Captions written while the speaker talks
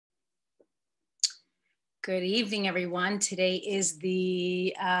Good evening, everyone. Today is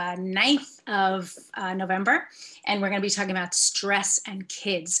the 9th of November, and we're going to be talking about stress and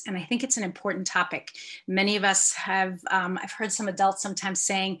kids. And I think it's an important topic. Many of us have, I've heard some adults sometimes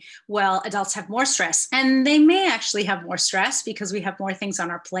saying, well, adults have more stress, and they may actually have more stress because we have more things on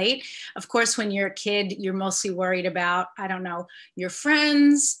our plate. Of course, when you're a kid, you're mostly worried about, I don't know, your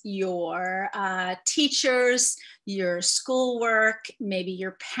friends, your teachers, your schoolwork, maybe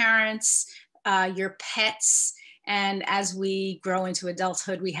your parents, your pets. And as we grow into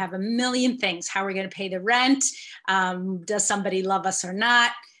adulthood, we have a million things. How are we going to pay the rent? Does somebody love us or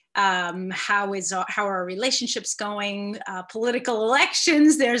not? How are our relationships going? Political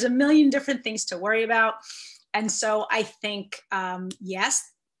elections. There's a million different things to worry about. And so I think,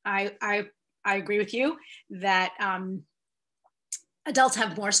 yes, I agree with you that adults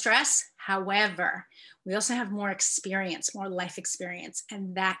have more stress. However, we also have more experience, more life experience,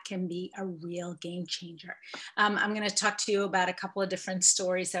 and that can be a real game changer. I'm going to talk to you about a couple of different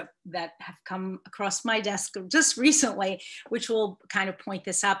stories that have come across my desk just recently, which will kind of point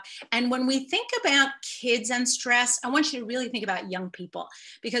this up. And when we think about kids and stress, I want you to really think about young people,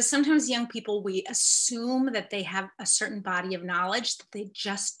 because sometimes young people, we assume that they have a certain body of knowledge that they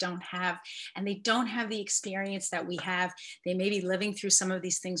just don't have, and they don't have the experience that we have. They may be living through some of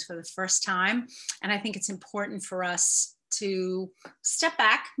these things for the first time. And I think it's important for us to step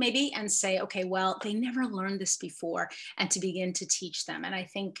back maybe and say, okay, well, they never learned this before, and to begin to teach them. And I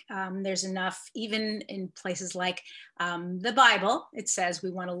think there's enough, even in places like the Bible, it says we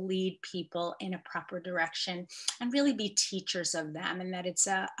want to lead people in a proper direction and really be teachers of them. And that it's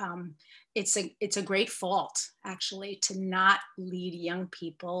a great fault, actually, to not lead young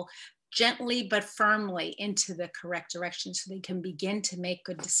people gently but firmly into the correct direction so they can begin to make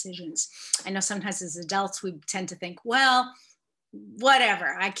good decisions. I know sometimes as adults we tend to think, well,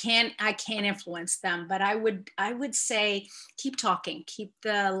 whatever, I can't influence them. But I would say keep talking, keep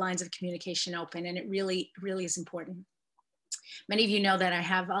the lines of communication open, and it really is important. Many of you know that I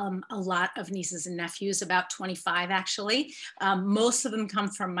have a lot of nieces and nephews, about 25 actually. Most of them come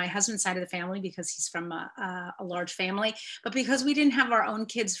from my husband's side of the family because he's from a large family. But because we didn't have our own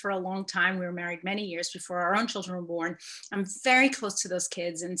kids for a long time, we were married many years before our own children were born, I'm very close to those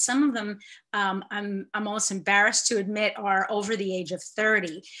kids. And some of them, I'm almost embarrassed to admit, are over the age of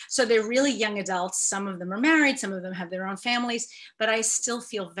 30. So they're really young adults. Some of them are married, some of them have their own families, but I still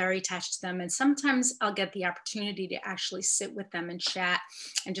feel very attached to them. And sometimes I'll get the opportunity to actually sit with them and chat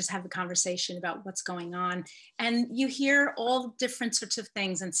and just have a conversation about what's going on. And you hear all different sorts of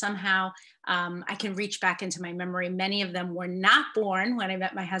things. And somehow I can reach back into my memory. Many of them were not born when I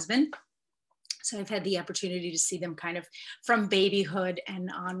met my husband. So I've had the opportunity to see them kind of from babyhood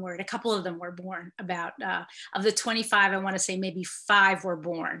and onward. A couple of them were born about, of the 25, I want to say maybe 5 were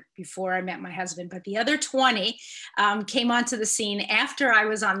born before I met my husband, but the other 20 came onto the scene after I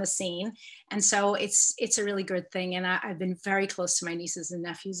was on the scene. And so it's a really good thing. And I've been very close to my nieces and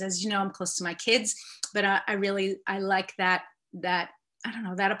nephews. As you know, I'm close to my kids, but I like that I don't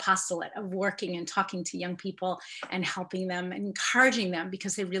know, that apostolate of working and talking to young people and helping them and encouraging them,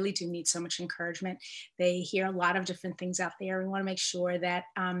 because they really do need so much encouragement. They hear a lot of different things out there. We want to make sure that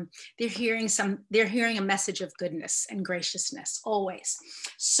they're hearing a message of goodness and graciousness always.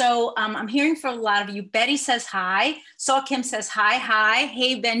 So I'm hearing from a lot of you. Betty says hi. Saw Kim says hi.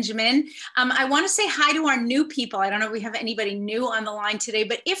 Hey, Benjamin. I want to say hi to our new people. I don't know if we have anybody new on the line today,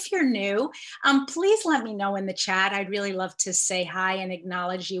 but if you're new, please let me know in the chat. I'd really love to say hi and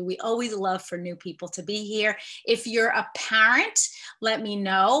acknowledge you. We always love for new people to be here. If you're a parent, let me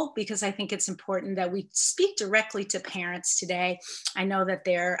know, because I think it's important that we speak directly to parents today. I know that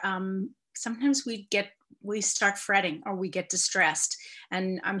sometimes we start fretting or we get distressed,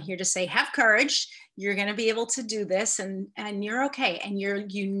 and I'm here to say, have courage. You're going to be able to do this, and you're okay, and you're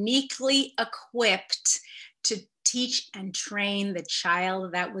uniquely equipped to teach and train the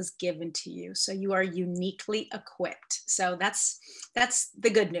child that was given to you. So you are uniquely equipped. So that's the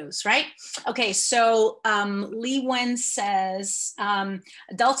good news, right? Okay, so Lee Wen says,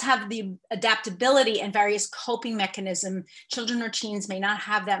 adults have the adaptability and various coping mechanisms. Children or teens may not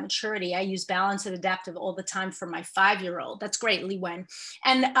have that maturity. I use balanced and adaptive all the time for my 5-year-old. That's great, Lee Wen.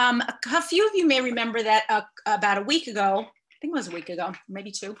 And a few of you may remember that about a week ago, I think it was a week ago,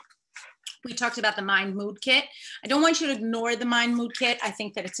 maybe 2, we talked about the Mind Mood Kit. I don't want you to ignore the Mind Mood Kit. I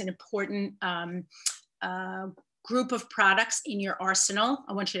think that it's an important group of products in your arsenal.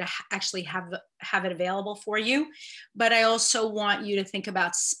 I want you to actually have it available for you. But I also want you to think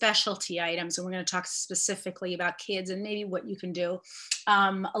about specialty items. And we're going to talk specifically about kids and maybe what you can do.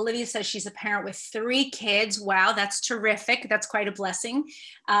 Olivia says she's a parent with 3 kids. Wow, that's terrific. That's quite a blessing.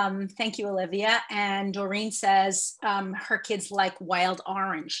 Thank you, Olivia. And Doreen says her kids like wild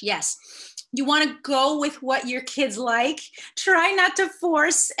orange. Yes. You want to go with what your kids like. Try not to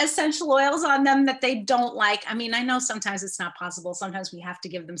force essential oils on them that they don't like. I mean, I know sometimes it's not possible. Sometimes we have to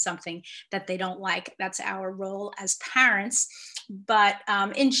give them something that they don't like. That's our role as parents. But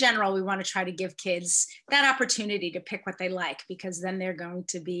in general, we want to try to give kids that opportunity to pick what they like, because then they're going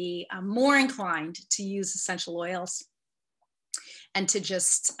to be more inclined to use essential oils and to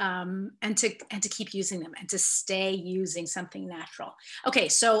just and to keep using them and to stay using something natural. Okay,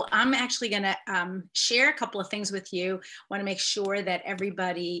 so I'm actually going to share a couple of things with you. Want to make sure that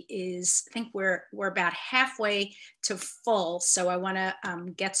everybody is. I think we're about halfway to full, so I want to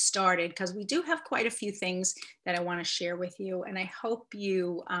get started, because we do have quite a few things that I want to share with you, and I hope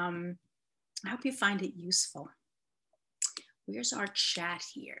you find it useful. Where's our chat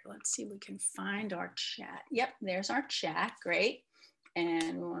here? Let's see if we can find our chat. Yep, there's our chat. Great.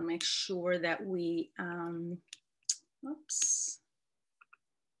 And we want to make sure that we, oops.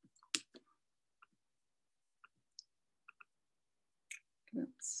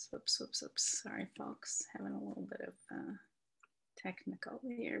 Oops. Sorry, folks. Having a little bit of technical.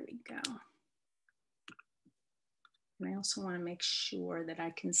 Here we go. And I also want to make sure that I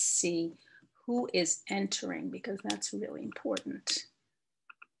can see who is entering, because that's really important.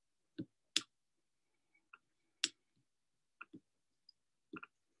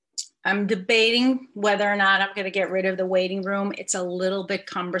 I'm debating whether or not I'm going to get rid of the waiting room. It's a little bit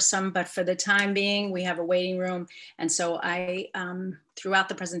cumbersome, but for the time being, we have a waiting room. And so I, throughout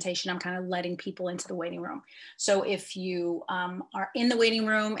the presentation, I'm kind of letting people into the waiting room. So if you are in the waiting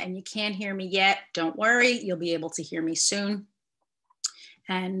room and you can't hear me yet, don't worry, you'll be able to hear me soon.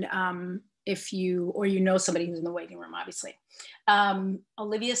 And if you, or you know somebody who's in the waiting room, obviously.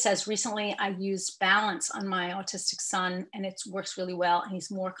 Olivia says, recently I used Balance on my autistic son and it works really well and he's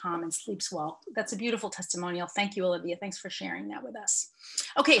more calm and sleeps well. That's a beautiful testimonial. Thank you, Olivia. Thanks for sharing that with us.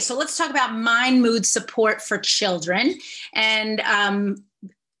 Okay, so let's talk about mind mood support for children. And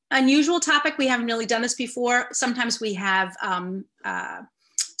unusual topic, we haven't really done this before. Sometimes we have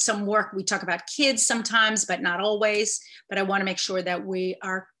some work, we talk about kids sometimes, but not always. But I want to make sure that we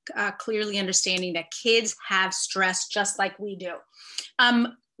are clearly understanding that kids have stress just like we do.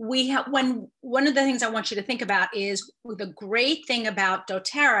 One of the things I want you to think about is, the great thing about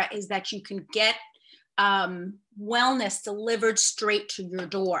doTERRA is that you can get wellness delivered straight to your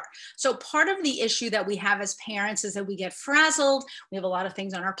door. So part of the issue that we have as parents is that we get frazzled. We have a lot of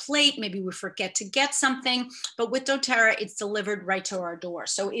things on our plate. Maybe we forget to get something, but with doTERRA, it's delivered right to our door.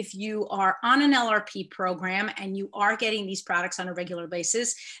 So if you are on an LRP program and you are getting these products on a regular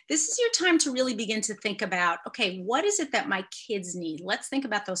basis, this is your time to really begin to think about, okay, what is it that my kids need? Let's think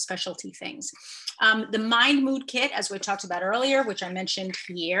about those specialty things. The Mind Mood Kit, as we talked about earlier, which I mentioned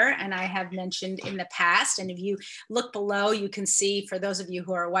here, and I have mentioned in the past, and if you look below, you can see, for those of you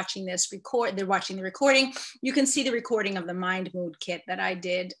who are watching this they're watching the recording, you can see the recording of the Mind Mood Kit that I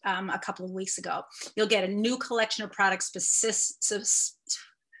did a couple of weeks ago. You'll get a new collection of products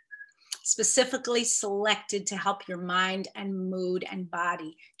specifically selected to help your mind and mood and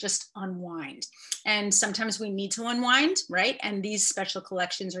body just unwind. And sometimes we need to unwind, right? And these special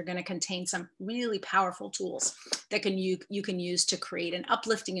collections are going to contain some really powerful tools that you can use to create an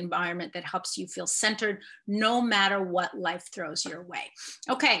uplifting environment that helps you feel centered no matter what life throws your way.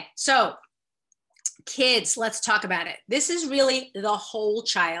 Okay, so kids, let's talk about it. This is really the whole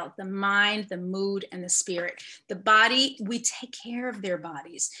child, the mind, the mood, and the spirit. The body, we take care of their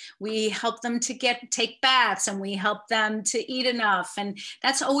bodies. We help them to take baths, and we help them to eat enough. And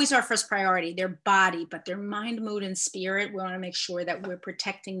that's always our first priority, their body, but their mind, mood, and spirit, we want to make sure that we're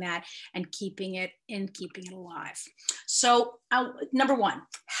protecting that and keeping it alive. So number one,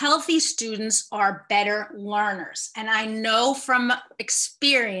 healthy students are better learners. And I know from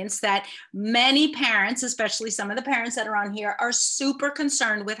experience that many parents, especially some of the parents that are on here, are super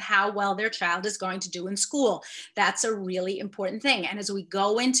concerned with how well their child is going to do in school. That's a really important thing. And as we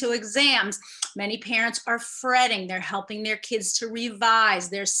go into exams, many parents are fretting. They're helping their kids to revise.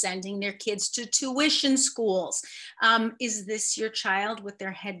 They're sending their kids to tuition schools. Is this your child with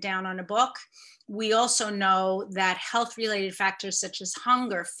their head down on a book? We also know that health-related factors such as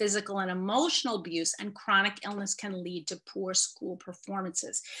hunger, physical and emotional abuse, and chronic illness can lead to poor school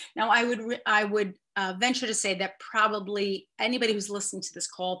performances. Now, I would venture to say that probably anybody who's listening to this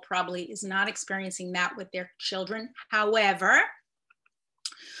call probably is not experiencing that with their children. However,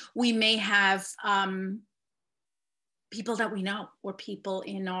 we may have people that we know or people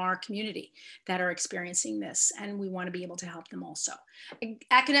in our community that are experiencing this, and we want to be able to help them also.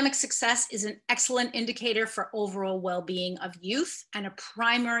 Academic success is an excellent indicator for overall well-being of youth and a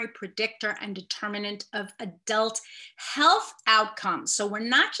primary predictor and determinant of adult health outcomes. So we're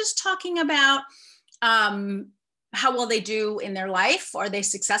not just talking about how well they do in their life. Are they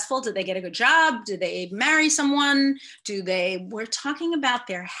successful? Do they get a good job? Do they marry someone? We're talking about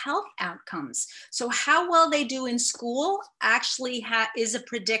their health outcomes. So how well they do in school actually is a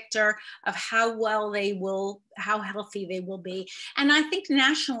predictor of how healthy they will be. And I think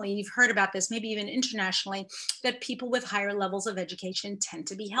nationally, you've heard about this, maybe even internationally, that people with higher levels of education tend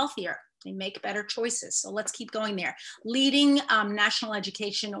to be healthier. They make better choices. So let's keep going there. Leading national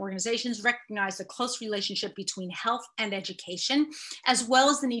education organizations recognize the close relationship between health and education, as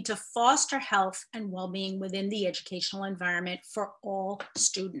well as the need to foster health and well-being within the educational environment for all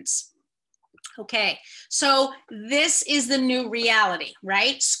students. Okay, so this is the new reality,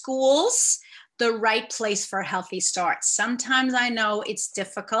 right? Schools, the right place for a healthy start. Sometimes I know it's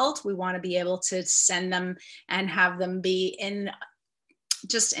difficult. We want to be able to send them and have them be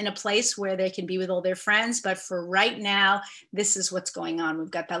just in a place where they can be with all their friends. But for right now, this is what's going on.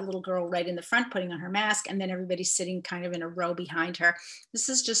 We've got that little girl right in the front putting on her mask, and then everybody's sitting kind of in a row behind her. This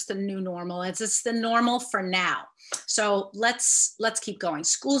is just the new normal. It's the normal for now. So let's keep going.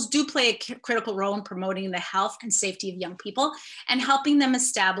 Schools do play a critical role in promoting the health and safety of young people and helping them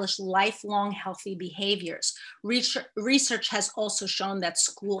establish lifelong healthy behaviors. Research has also shown that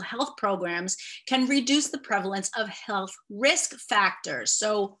school health programs can reduce the prevalence of health risk factors.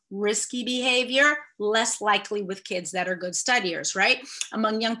 So risky behavior, less likely with kids that are good studiers, right?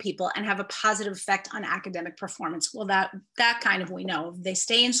 Among young people, and have a positive effect on academic performance. Well, that kind of we know. If they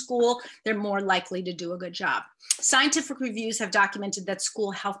stay in school, they're more likely to do a good job. Scientific reviews have documented that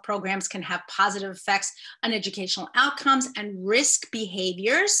school health programs can have positive effects on educational outcomes and risk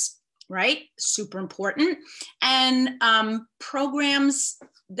behaviors, right? Super important. And programs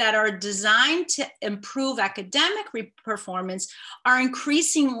that are designed to improve academic performance are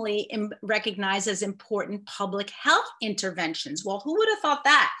increasingly recognized as important public health interventions. Well, who would have thought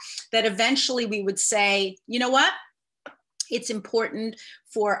that eventually we would say, you know what? It's important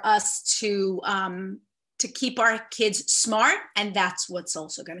for us to keep our kids smart, and that's what's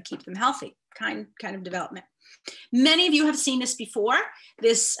also going to keep them healthy, kind of development. Many of you have seen this before,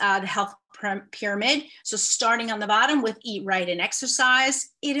 the health pyramid. So starting on the bottom with eat right and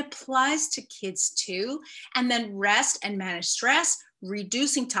exercise, it applies to kids too. And then rest and manage stress,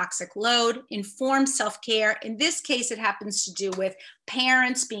 reducing toxic load, informed self-care. In this case, it happens to do with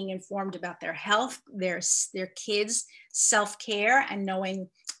parents being informed about their health, their kids' self-care, and knowing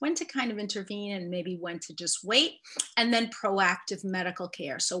when to kind of intervene and maybe when to just wait. And then proactive medical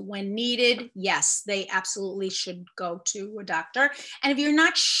care. So when needed, yes, they absolutely should go to a doctor. And if you're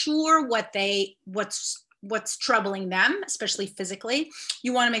not sure what's troubling them, especially physically,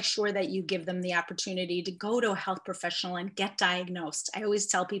 you want to make sure that you give them the opportunity to go to a health professional and get diagnosed. I always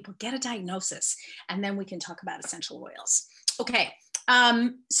tell people, get a diagnosis, and then we can talk about essential oils. Okay.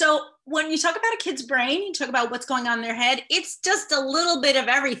 So when you talk about a kid's brain, you talk about what's going on in their head, it's just a little bit of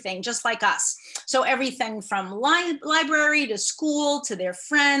everything, just like us. So everything from library to school to their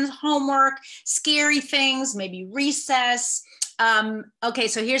friends, homework, scary things, maybe recess. Okay,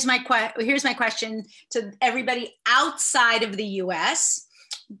 so here's my question to everybody outside of the US.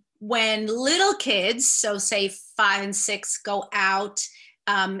 When little kids, so say 5 and 6, go out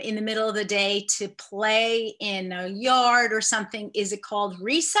in the middle of the day to play in a yard or something, is it called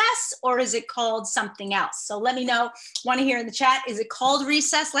recess or is it called something else? So let me know, want to hear in the chat, is it called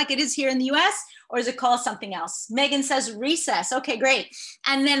recess like it is here in the US, or is it called something else? Megan says recess. Okay, great.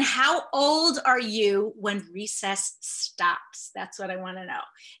 And then how old are you when recess stops? That's what I want to know.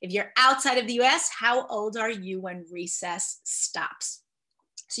 If you're outside of the US, how old are you when recess stops?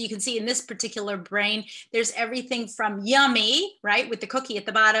 So you can see in this particular brain, there's everything from yummy, right, with the cookie at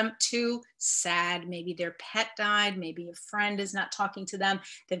the bottom, to sad. Maybe their pet died. Maybe a friend is not talking to them.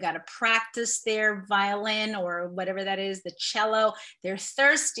 They've got to practice their violin or whatever that is, the cello. They're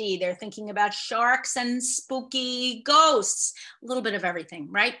thirsty. They're thinking about sharks and spooky ghosts. A little bit of everything,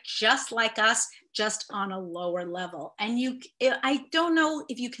 right? Just like us, just on a lower level. And I don't know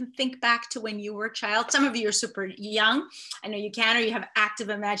if you can think back to when you were a child. Some of you are super young. I know you can, or you have active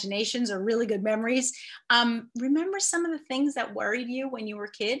imaginations or really good memories. Remember some of the things that worried you when you were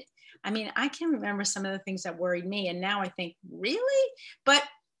a kid? I mean, I can remember some of the things that worried me, and now I think, really? But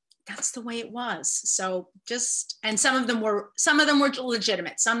that's the way it was. So just, and some of them were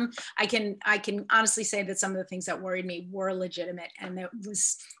legitimate. Some, I can honestly say that some of the things that worried me were legitimate, and it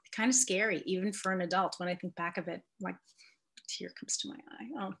was kind of scary, even for an adult, when I think back of it. Like, tear comes to my eye.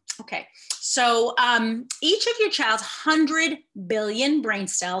 Oh, okay. So each of your child's 100 billion brain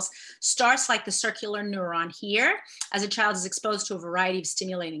cells starts like the circular neuron here. As a child is exposed to a variety of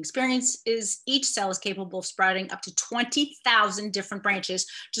stimulating experiences, each cell is capable of sprouting up to 20,000 different branches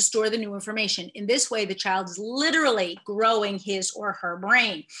to store the new information. In this way, the child is literally growing his or her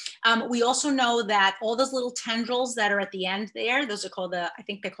brain. We also know that all those little tendrils that are at the end there, those are called I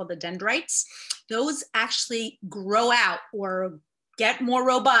think they're called the dendrites. Those actually grow out or get more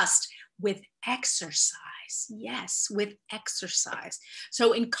robust with exercise. Yes, with exercise.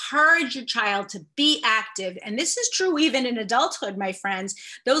 So encourage your child to be active. And this is true even in adulthood, my friends.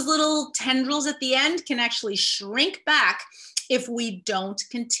 Those little tendrils at the end can actually shrink back if we don't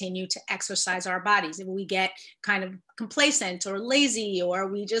continue to exercise our bodies. If we get kind of complacent or lazy, or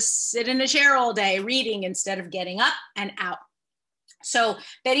we just sit in a chair all day reading instead of getting up and out. So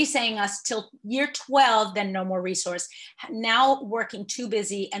Betty's saying us till year 12, then no more resource. Now working too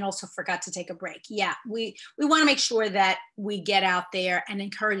busy and also forgot to take a break. Yeah, we want to make sure that we get out there and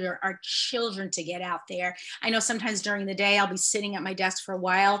encourage our children to get out there. I know sometimes during the day, I'll be sitting at my desk for a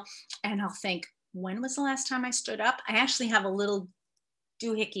while and I'll think, when was the last time I stood up? I actually have a little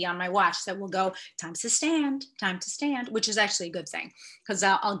doohickey on my watch that will go, time to stand, which is actually a good thing, because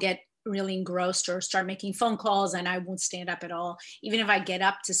I'll get really engrossed or start making phone calls and I won't stand up at all. Even if I get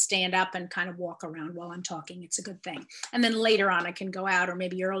up to stand up and kind of walk around while I'm talking, it's a good thing. And then later on I can go out, or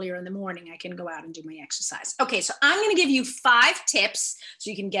maybe earlier in the morning, I can go out and do my exercise. Okay, so I'm going to give you 5 tips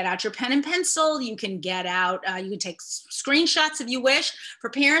so you can get out your pen and pencil. You can get out, you can take screenshots if you wish, for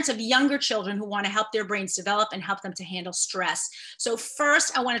parents of younger children who want to help their brains develop and help them to handle stress. So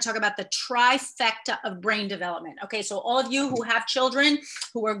first, I want to talk about the trifecta of brain development. Okay, so all of you who have children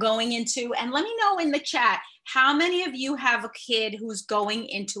who are going into, and let me know in the chat, how many of you have a kid who's going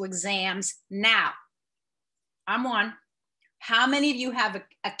into exams now? I'm one. How many of you have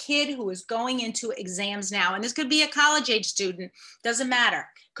a kid who is going into exams now? And this could be a college age student, doesn't matter.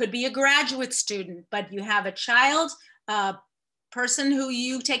 Could be a graduate student, but you have a child, a person who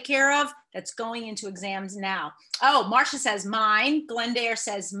you take care of that's going into exams now. Oh, Marcia says mine. Glendale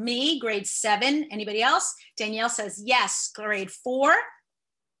says me, grade 7. Anybody else? Danielle says yes, grade 4.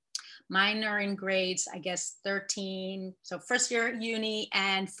 Mine are in grades, I guess, 13. So first year uni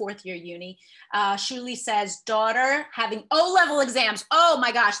and 4th year uni. Shuli says daughter having O-level exams. Oh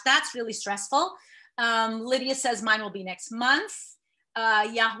my gosh, that's really stressful. Lydia says mine will be next month.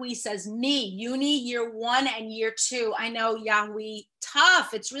 Yahweh says me, uni year 1 and year 2. I know, Yahweh,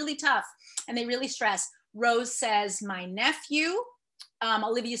 tough. It's really tough. And they really stress. Rose says my nephew.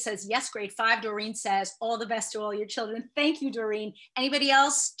 Olivia says, yes, grade 5. Doreen says, all the best to all your children. Thank you, Doreen. Anybody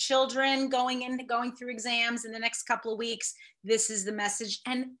else, children going through exams in the next couple of weeks? This is the message.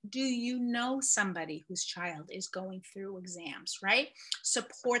 And do you know somebody whose child is going through exams, right?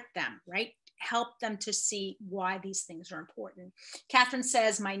 Support them, right? Help them to see why these things are important. Catherine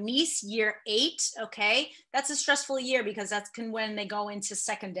says, my niece, year 8. Okay, that's a stressful year because that's when they go into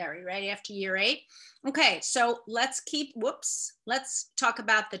secondary, right? After year 8. Okay, so let's talk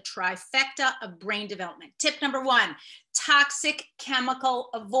about the trifecta of brain development. Tip number 1, toxic chemical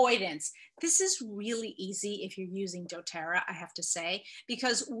avoidance. This is really easy if you're using doTERRA, I have to say,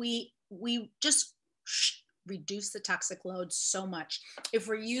 because we just reduce the toxic load so much. If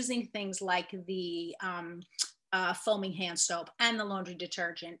we're using things like the foaming hand soap and the laundry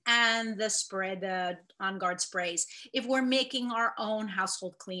detergent and the spray, the On Guard sprays, if we're making our own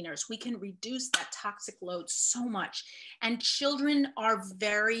household cleaners, we can reduce that toxic load so much. And children are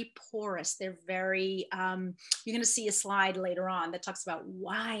very porous. They're very, you're going to see a slide later on that talks about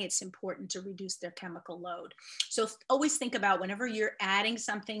why it's important to reduce their chemical load. So always think about, whenever you're adding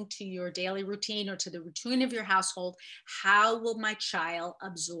something to your daily routine or to the routine of your household, how will my child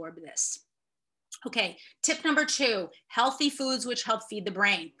absorb this? Okay, tip number 2, healthy foods which help feed the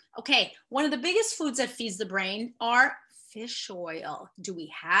brain. Okay, one of the biggest foods that feeds the brain are fish oil. Do we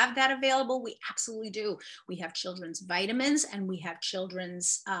have that available? We absolutely do. We have children's vitamins and we have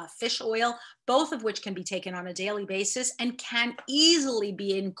children's fish oil, both of which can be taken on a daily basis and can easily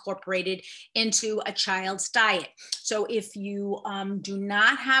be incorporated into a child's diet. So if you do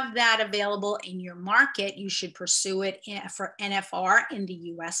not have that available in your market, you should pursue it for NFR in the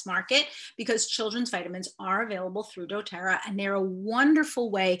US market, because children's vitamins are available through doTERRA, and they're a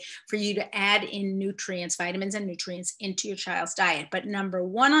wonderful way for you to add in nutrients, vitamins and nutrients into your child's diet. But number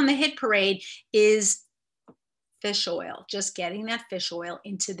 1 on the hit parade is fish oil, just getting that fish oil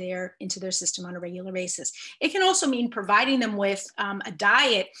into their system on a regular basis. It can also mean providing them with a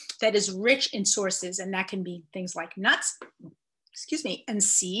diet that is rich in sources, and that can be things like nuts, and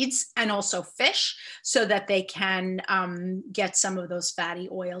seeds, and also fish, so that they can get some of those fatty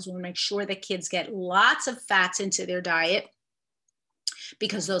oils. We'll make sure that kids get lots of fats into their diet,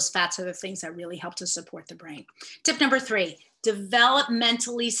 because those fats are the things that really help to support the brain. Tip number 3,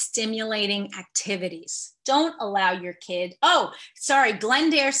 developmentally stimulating activities. Don't allow your kid. Oh, sorry,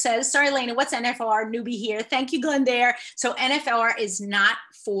 Glendare says, sorry, Lena, what's NFR? Newbie here. Thank you, Glendare. So NFR is not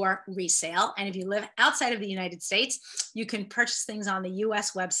for resale. And if you live outside of the United States, you can purchase things on the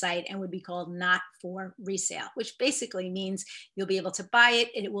US website and would be called not for resale, which basically means you'll be able to buy it.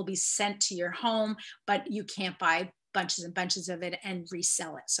 It will be sent to your home, but you can't buy bunches and bunches of it and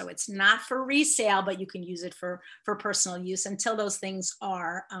resell it. So it's not for resale, but you can use it for personal use until those things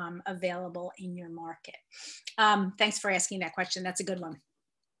are available in your market. Thanks for asking that question. That's a good one.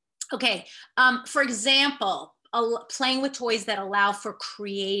 Okay, for example, playing with toys that allow for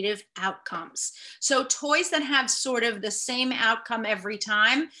creative outcomes. So toys that have sort of the same outcome every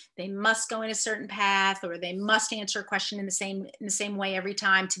time, they must go in a certain path, or they must answer a question in the same way every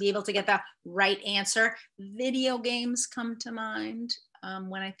time to be able to get the right answer. Video games come to mind.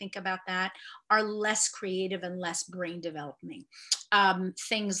 When I think about that, are less creative and less brain developing.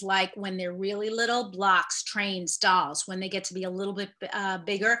 Things like when they're really little, blocks, trains, dolls. When they get to be a little bit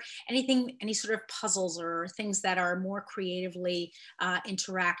bigger, any sort of puzzles or things that are more creatively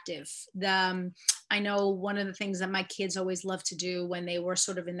interactive. I know one of the things that my kids always loved to do when they were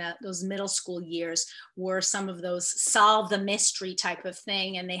sort of in those middle school years were some of those solve the mystery type of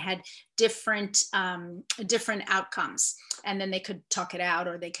thing, and they had different outcomes, and then they could talk it out,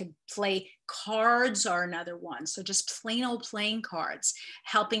 or they could play. Cards are another one. So just plain old playing cards,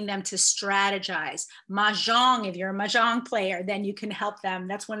 helping them to strategize. Mahjong, if you're a Mahjong player, then you can help them.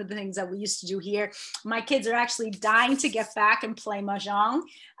 That's one of the things that we used to do here. My kids are actually dying to get back and play Mahjong.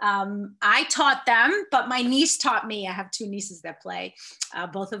 I taught them, but my niece taught me. I have 2 nieces that play.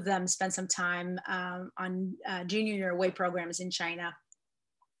 Both of them spent some time on junior year away programs in China.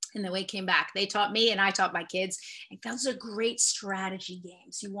 And then when they came back, they taught me and I taught my kids. And those are great strategy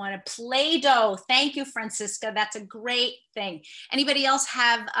games. You want to Play-Doh. Thank you, Francisca. That's a great thing. Anybody else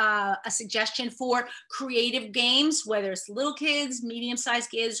have a suggestion for creative games, whether it's little kids, medium-sized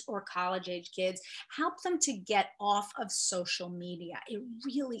kids, or college-age kids? Help them to get off of social media. It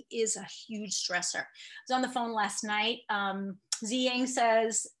really is a huge stressor. I was on the phone last night. Ziyang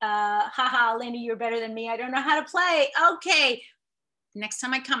says, haha, Linda, you're better than me. I don't know how to play. Okay. Next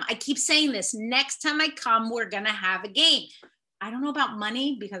time I come, I keep saying this, next time I come, we're going to have a game. I don't know about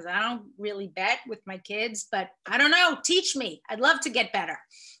money because I don't really bet with my kids, but I don't know, teach me. I'd love to get better.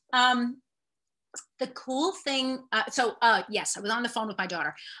 The cool thing, yes, I was on the phone with my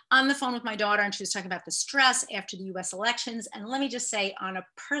daughter. And she was talking about the stress after the US elections. And let me just say, on a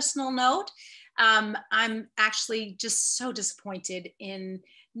personal note, I'm actually just so disappointed in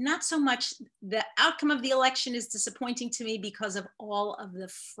not so much the outcome of the election is disappointing to me because of all of the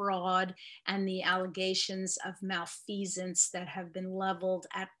fraud and the allegations of malfeasance that have been leveled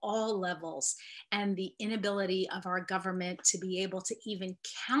at all levels, and the inability of our government to be able to even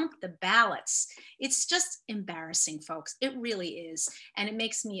count the ballots. It's just embarrassing, folks. It really is. And it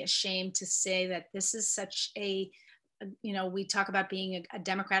makes me ashamed to say that this is such we talk about being a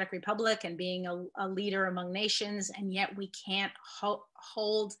democratic republic and being a leader among nations, and yet we can't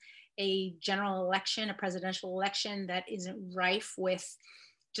hold a general election, a presidential election that isn't rife with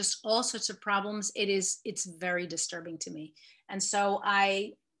just all sorts of problems. It's very disturbing to me. And so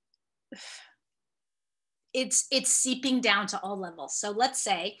it's seeping down to all levels. So let's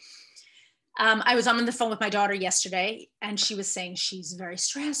say, I was on the phone with my daughter yesterday, and she was saying she's very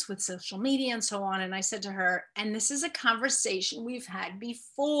stressed with social media and so on. And I said to her, and this is a conversation we've had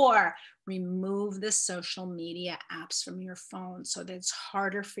before, remove the social media apps from your phone so that it's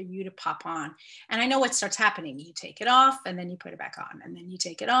harder for you to pop on. And I know what starts happening. You take it off and then you put it back on, and then you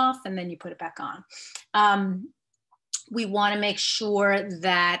take it off and then you put it back on. We want to make sure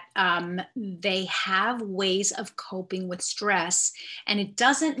that they have ways of coping with stress, and it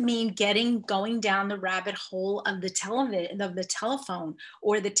doesn't mean going down the rabbit hole of the telephone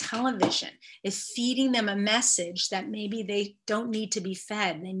or the television. It's feeding them a message that maybe they don't need to be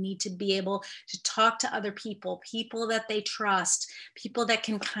fed. They need to be able to talk to other people that they trust, people that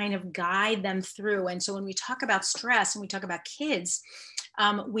can kind of guide them through. And so when we talk about stress and we talk about kids,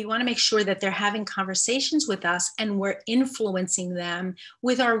 we want to make sure that they're having conversations with us and we're influencing them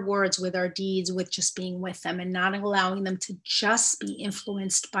with our words, with our deeds, with just being with them, and not allowing them to just be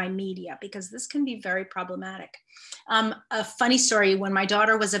influenced by media, because this can be very problematic. A funny story, when my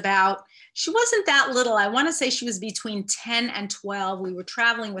daughter was she wasn't that little. I want to say she was between 10 and 12. We were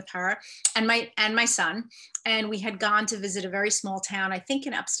traveling with her and my son, and we had gone to visit a very small town, I think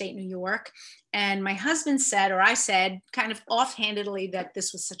in upstate New York. And my husband said, or I said kind of offhandedly, that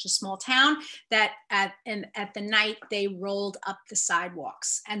this was such a small town that at the night they rolled up the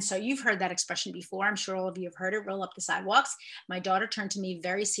sidewalks. And so you've heard that expression before. I'm sure all of you have heard it, roll up the sidewalks. My daughter turned to me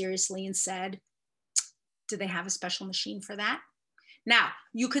very seriously and said, "Do they have a special machine for that?" Now,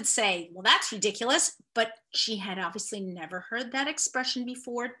 you could say, well, that's ridiculous, but she had obviously never heard that expression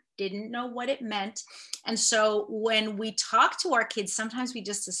before, didn't know what it meant. And so when we talk to our kids, sometimes we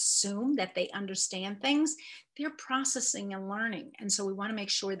just assume that they understand things. They're processing and learning. And so we want to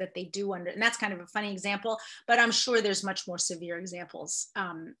make sure that they do and that's kind of a funny example, but I'm sure there's much more severe examples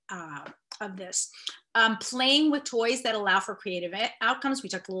of this. Playing with toys that allow for creative outcomes. We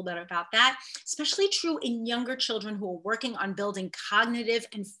talked a little bit about that, especially true in younger children who are working on building cognitive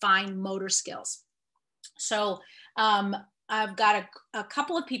and fine motor skills. So I've got a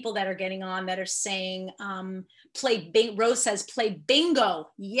couple of people that are getting on that are saying, Rose says, play bingo.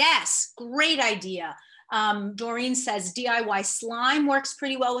 Yes, great idea. Doreen says DIY slime works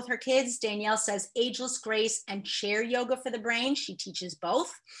pretty well with her kids. Danielle says ageless grace and chair yoga for the brain. She teaches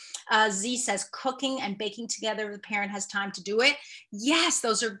both. Z says cooking and baking together if the parent has time to do it. Yes,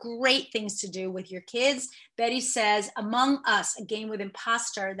 those are great things to do with your kids. Betty says Among Us, a game with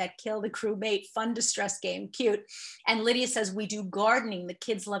imposter that kill the crewmate, fun distress game, cute. And Lydia says we do gardening. The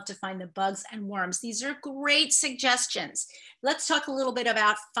kids love to find the bugs and worms. These are great suggestions. Let's talk a little bit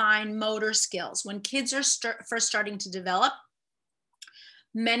about fine motor skills. When kids are first starting to develop,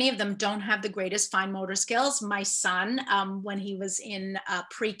 many of them don't have the greatest fine motor skills. My son, when he was in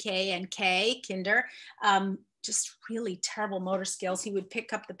pre-K and K, kinder, just really terrible motor skills. He would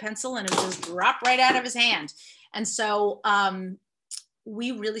pick up the pencil and it would just drop right out of his hand. And so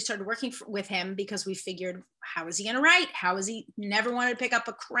we really started working with him because we figured, how is he going to write? How is he never wanted to pick up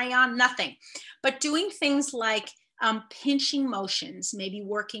a crayon? Nothing. But doing things like pinching motions, maybe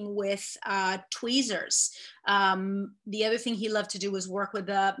working with tweezers. The other thing he loved to do was work with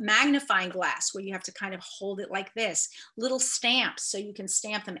a magnifying glass where you have to kind of hold it like this. Little stamps so you can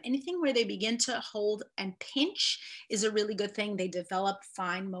stamp them. Anything where they begin to hold and pinch is a really good thing. They develop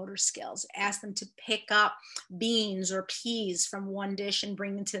fine motor skills. Ask them to pick up beans or peas from one dish and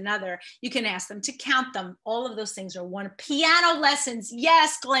bring them to another. You can ask them to count them. All of those things are one. Piano lessons.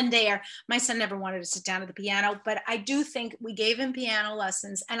 Yes, Glendare. My son never wanted to sit down at the piano, but I do think we gave him piano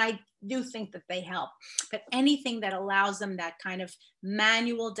lessons, and I do think that they help. But anything that allows them that kind of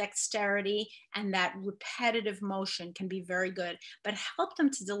manual dexterity and that repetitive motion can be very good, but help them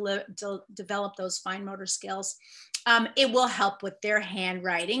to develop those fine motor skills. It will help with their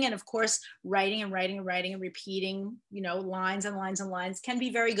handwriting. And of course, writing and repeating, lines and lines and lines can be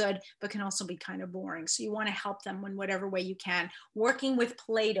very good, but can also be kind of boring. So you want to help them in whatever way you can. Working with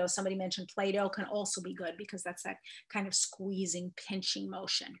Play-Doh, somebody mentioned Play-Doh, can also be good because that's that kind of squeezing, pinching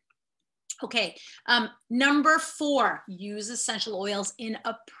motion. Okay, number 4, use essential oils in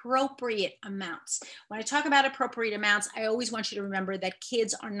appropriate amounts. When I talk about appropriate amounts, I always want you to remember that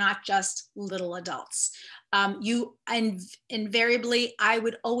kids are not just little adults. Invariably, I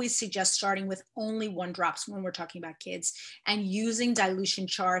would always suggest starting with only 1 drops when we're talking about kids, and using dilution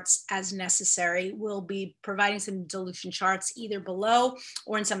charts as necessary. We'll be providing some dilution charts either below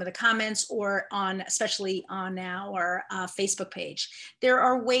or in some of the comments, or especially on our Facebook page. There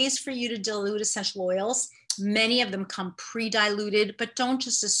are ways for you to dilute essential oils. Many of them come pre-diluted, but don't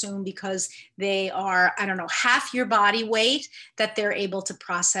just assume because they are, half your body weight that they're able to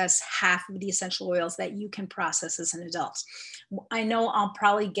process half of the essential oils that you can process as an adult. I know I'll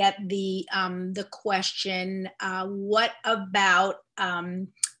probably get the question, what about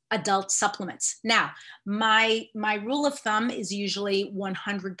adult supplements? Now, my rule of thumb is usually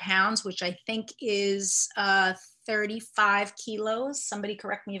 100 pounds, which I think is 35 kilos. Somebody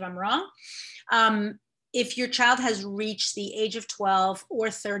correct me if I'm wrong. If your child has reached the age of 12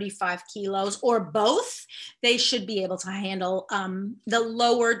 or 35 kilos or both, they should be able to handle the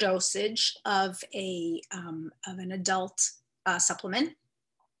lower dosage of an adult supplement.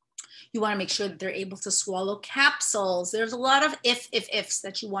 You want to make sure that they're able to swallow capsules. There's a lot of ifs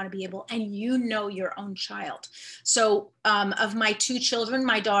that you want to be able, and you know your own child. So of my 2 children,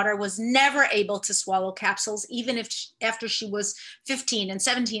 my daughter was never able to swallow capsules, even if after she was 15 and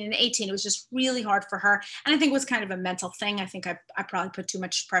 17 and 18. It was just really hard for her. And I think it was kind of a mental thing. I think I probably put too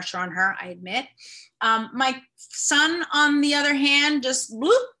much pressure on her, I admit. My son, on the other hand, just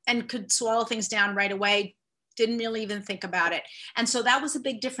bloop and could swallow things down right away. Didn't really even think about it. And so that was a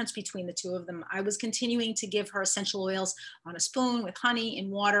big difference between the 2 of them. I was continuing to give her essential oils on a spoon with honey in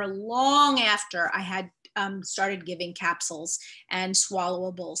water long after I had started giving capsules and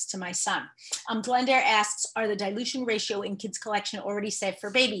swallowables to my son. Glendare asks, are the dilution ratio in kids collection already safe for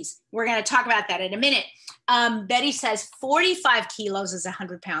babies? We're going to talk about that in a minute. Betty says 45 kilos is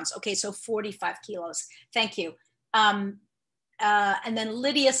 100 pounds. Okay, so 45 kilos. Thank you. And then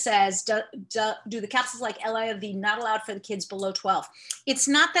Lydia says, do the capsules like LIV not allowed for the kids below 12? It's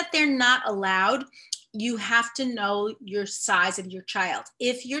not that they're not allowed. You have to know your size of your child.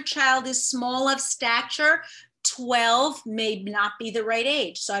 If your child is small of stature, 12 may not be the right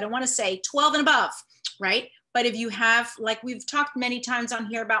age. So I don't want to say 12 and above, right? But if you have, like we've talked many times on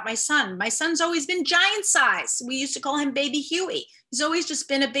here about my son's always been giant size. We used to call him Baby Huey. He's always just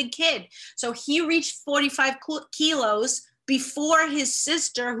been a big kid. So he reached 45 kilos before his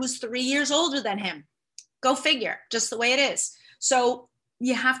sister, who's 3 years older than him. Go figure, just the way it is. So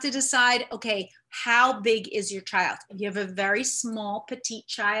you have to decide, okay, how big is your child? If you have a very small, petite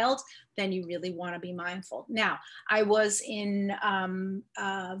child, then you really want to be mindful. Now, I was in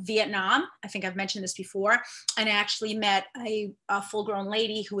Vietnam. I think I've mentioned this before. And I actually met a full-grown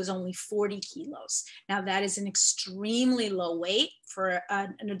lady who was only 40 kilos. Now, that is an extremely low weight for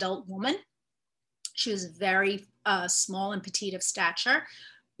an adult woman. She was very small and petite of stature.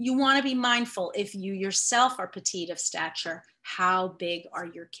 You want to be mindful, if you yourself are petite of stature, how big are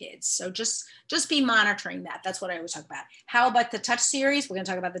your kids? So just be monitoring that. That's what I always talk about. How about the touch series? We're going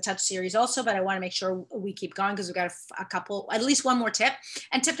to talk about the touch series also, but I want to make sure we keep going because we've got a couple, at least one more tip.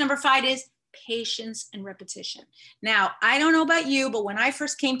 And tip number 5 is patience and repetition. Now, I don't know about you, but when I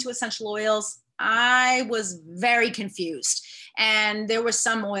first came to essential oils, I was very confused. And there were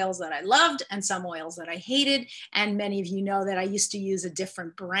some oils that I loved and some oils that I hated. And many of you know that I used to use a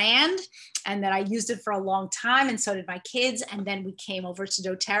different brand and that I used it for a long time. And so did my kids. And then we came over to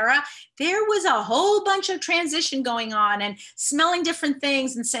doTERRA. There was a whole bunch of transition going on and smelling different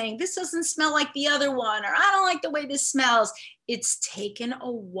things and saying, this doesn't smell like the other one, or I don't like the way this smells. It's taken a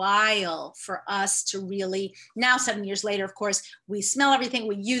while for us to really, now 7 years later, of course, we smell everything,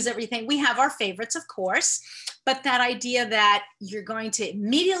 we use everything. We have our favorites, of course, but that idea that you're going to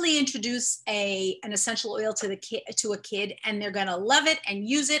immediately introduce an essential oil to a kid and they're going to love it and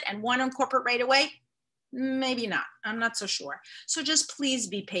use it and want to incorporate right away, maybe not. I'm not so sure. So just please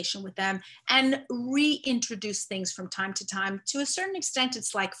be patient with them and reintroduce things from time to time. To a certain extent,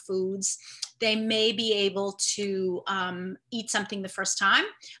 it's like foods. They may be able to eat something the first time,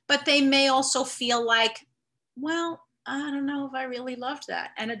 but they may also feel like, well, I don't know if I really loved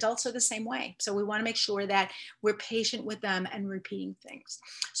that. And adults are the same way. So we want to make sure that we're patient with them and repeating things.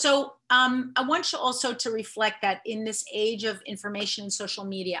 So I want you also to reflect that in this age of information and social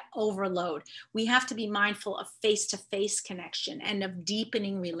media overload, we have to be mindful of face-to-face connection and of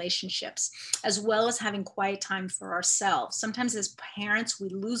deepening relationships, as well as having quiet time for ourselves. Sometimes as parents, we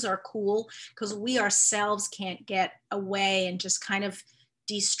lose our cool because we ourselves can't get away and just kind of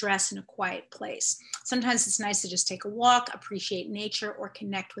de-stress in a quiet place. Sometimes it's nice to just take a walk, appreciate nature, or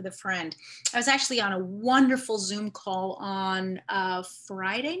connect with a friend. I was actually on a wonderful Zoom call on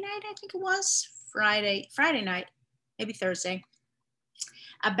Friday night, I think it was, Friday night, maybe Thursday,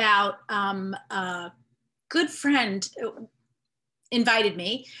 about a good friend invited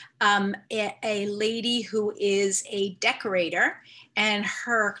me, a lady who is a decorator, and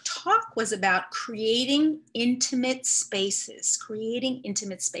her talk was about creating intimate spaces.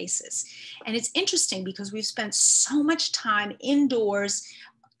 And it's interesting because we've spent so much time indoors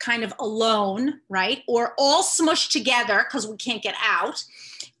kind of alone, right? Or all smushed together because we can't get out.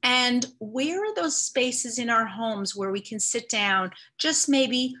 And where are those spaces in our homes where we can sit down, just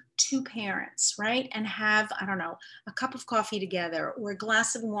maybe 2 parents, right? And have, I don't know, a cup of coffee together or a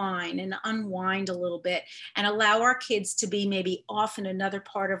glass of wine and unwind a little bit and allow our kids to be maybe off in another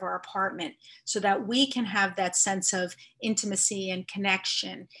part of our apartment so that we can have that sense of intimacy and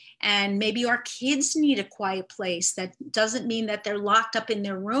connection. And maybe our kids need a quiet place. That doesn't mean that they're locked up in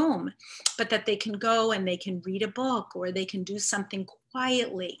their room, but that they can go and they can read a book or they can do something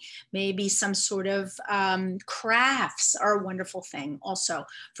quietly. Maybe some sort of crafts are a wonderful thing also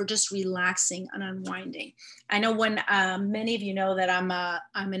for just relaxing and unwinding. I know when many of you know that I'm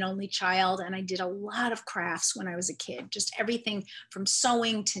an only child, and I did a lot of crafts when I was a kid, just everything from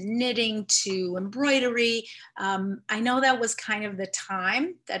sewing to knitting to embroidery. I know that was kind of the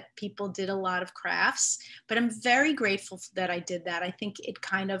time that people did a lot of crafts, but I'm very grateful that I did that. I think it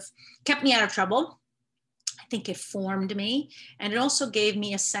kind of kept me out of trouble. I think it formed me, and it also gave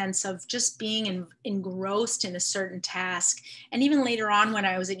me a sense of just being engrossed in a certain task. And even later on, when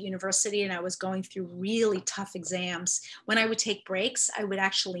I was at university and I was going through really tough exams, when I would take breaks, I would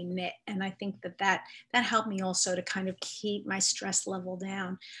actually knit. And I think that helped me also to kind of keep my stress level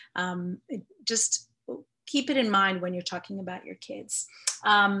down. Just keep it in mind when you're talking about your kids.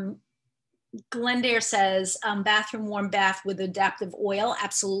 Glendare says, bathroom warm bath with adaptive oil.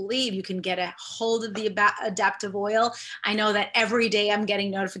 Absolutely. You can get a hold of the adaptive oil. I know that every day I'm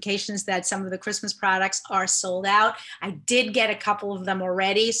getting notifications that some of the Christmas products are sold out. I did get a couple of them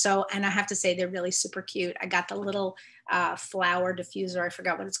already. So, and I have to say they're really super cute. I got the little flower diffuser. I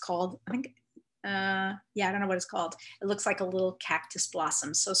forgot what it's called. I think I don't know what it's called. It looks like a little cactus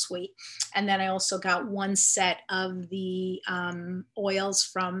blossom, so sweet. And then I also got one set of the oils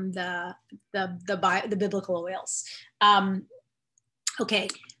from the biblical oils. Okay,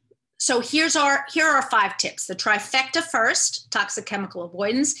 so here are our 5 tips. The trifecta first: toxic chemical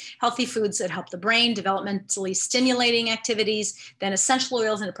avoidance, healthy foods that help the brain, developmentally stimulating activities, then essential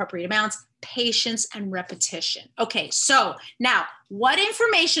oils in appropriate amounts, patience, and repetition. Okay, so now, what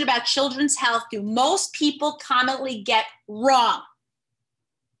information about children's health do most people commonly get wrong?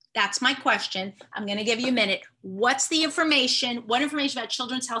 That's my question. I'm going to give you a minute. What's the information? What information about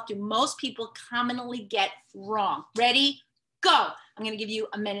children's health do most people commonly get wrong? Ready? Go. I'm going to give you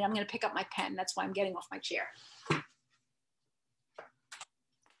a minute. I'm going to pick up my pen. That's why I'm getting off my chair.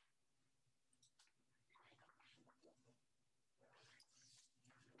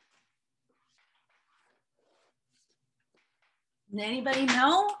 Anybody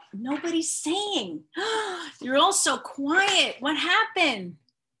know? Nobody's saying. You're all so quiet. What happened?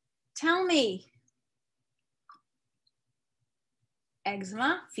 Tell me.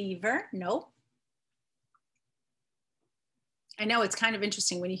 Eczema, fever, nope. I know it's kind of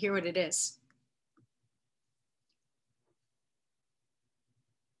interesting when you hear what it is.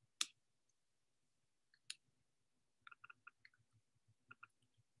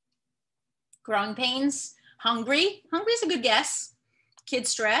 Growing pains, hungry. Hungry is a good guess. Kid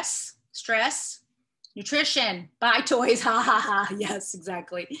stress, nutrition, buy toys, ha ha ha. Yes,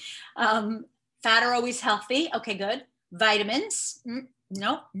 exactly. Fat are always healthy. Okay, good. Vitamins,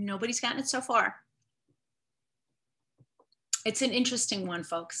 nope, nobody's gotten it so far. It's an interesting one,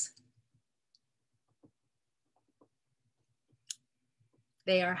 folks.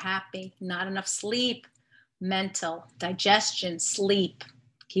 They are happy, not enough sleep, mental, digestion, sleep.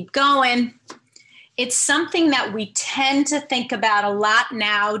 Keep going. It's something that we tend to think about a lot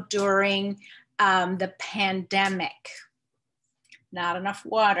now during the pandemic. Not enough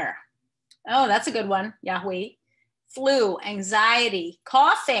water. Oh, that's a good one, Yahweh. Flu, anxiety,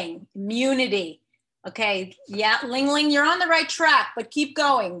 coughing, immunity. Okay, yeah, Ling Ling, you're on the right track, but keep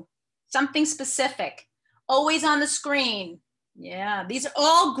going. Something specific. Always on the screen. Yeah, these are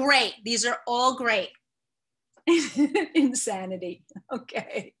all great. These are all great. Insanity.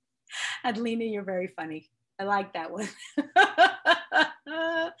 Okay. Adelina, you're very funny. I like that one.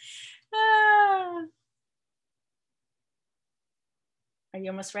 Are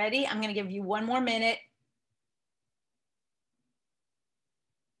you almost ready? I'm going to give you one more minute.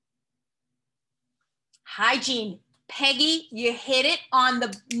 Hygiene. Peggy, you hit it on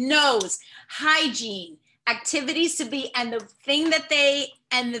the nose. Hygiene. Activities to be, and the thing that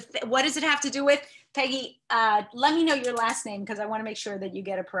what does it have to do with? Peggy, let me know your last name because I want to make sure that you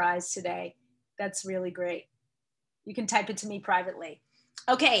get a prize today. That's really great. You can type it to me privately.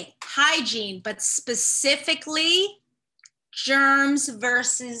 Okay, hygiene, but specifically germs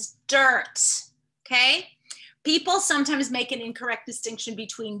versus dirt, okay? People sometimes make an incorrect distinction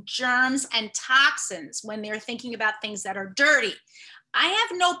between germs and toxins when they're thinking about things that are dirty. I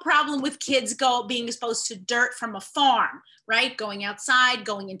have no problem with kids being exposed to dirt from a farm, right? Going outside,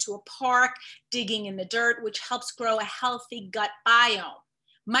 going into a park, digging in the dirt, which helps grow a healthy gut biome.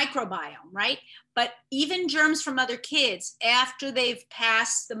 microbiome, right? But even germs from other kids after they've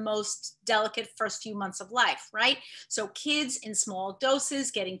passed the most delicate first few months of life, right? So kids in small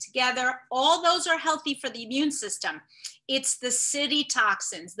doses getting together, all those are healthy for the immune system. It's the city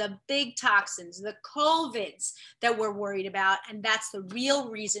toxins, the big toxins, the COVIDs that we're worried about. And that's the real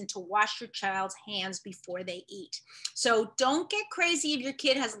reason to wash your child's hands before they eat. So don't get crazy if your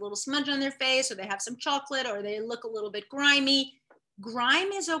kid has a little smudge on their face, or they have some chocolate, or they look a little bit grimy.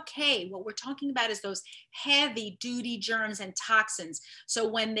 Grime is okay. What we're talking about is those heavy duty germs and toxins. So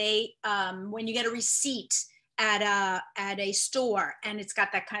when you get a receipt at a store and it's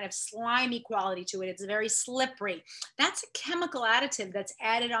got that kind of slimy quality to it, it's very slippery, that's a chemical additive that's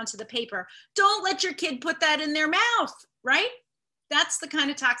added onto the paper. Don't let your kid put that in their mouth, right? That's the kind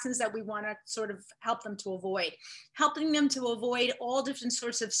of toxins that we want to sort of help them to avoid. Helping them to avoid all different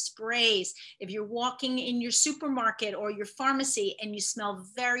sorts of sprays. If you're walking in your supermarket or your pharmacy and you smell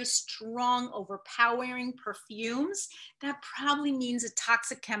very strong, overpowering perfumes, that probably means a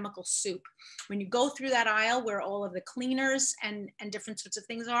toxic chemical soup. When you go through that aisle where all of the cleaners and different sorts of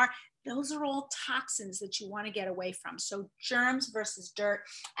things are, those are all toxins that you want to get away from. So germs versus dirt,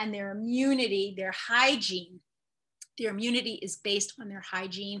 and their immunity, their hygiene. Their immunity is based on their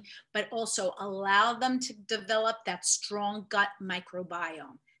hygiene, but also allow them to develop that strong gut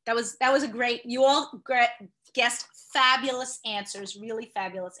microbiome. That was a great, you all guessed fabulous answers, really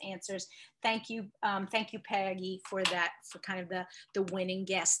fabulous answers. Thank you, Peggy, for that, for kind of the winning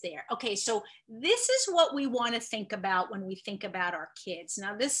guess there. Okay, so this is what we want to think about when we think about our kids.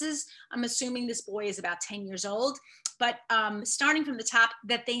 Now this is, I'm assuming this boy is about 10 years old, but starting from the top,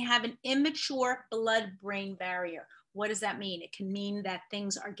 that they have an immature blood-brain barrier. What does that mean? It can mean that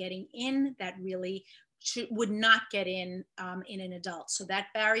things are getting in that really would not get in an adult. So that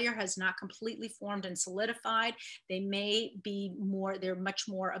barrier has not completely formed and solidified. They may be more, they're much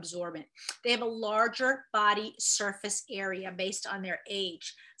more absorbent. They have a larger body surface area based on their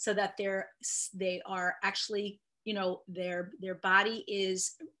age, so that they are actually, you know, their body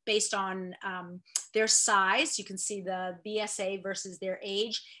is based on their size. You can see the BSA versus their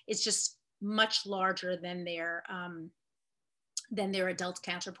age. It's just much larger than their adult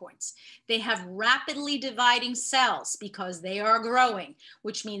counterpoints. They have rapidly dividing cells because they are growing,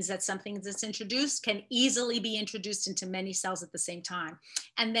 which means that something that's introduced can easily be introduced into many cells at the same time.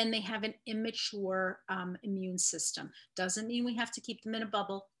 And then they have an immature immune system. Doesn't mean we have to keep them in a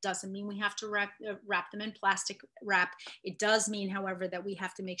bubble. Doesn't mean we have to wrap them in plastic wrap. It does mean, however, that we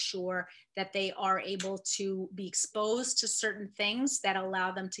have to make sure that they are able to be exposed to certain things that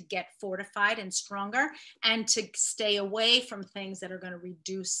allow them to get fortified and stronger, and to stay away from things that are going to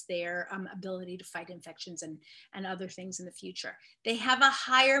reduce their ability to fight infections and other things in the future. They have a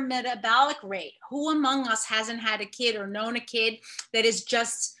higher metabolic rate. Who among us hasn't had a kid or known a kid that is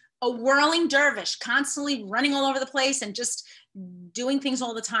just a whirling dervish, constantly running all over the place and just doing things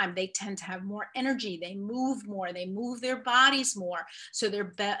all the time? They tend to have more energy, they move more, they move their bodies more, so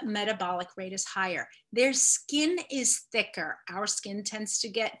their metabolic rate is higher. Their skin is thicker. Our skin tends to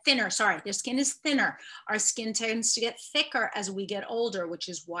get thinner. Sorry, their skin is thinner. Our skin tends to get thicker as we get older, which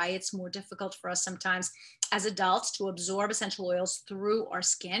is why it's more difficult for us sometimes as adults to absorb essential oils through our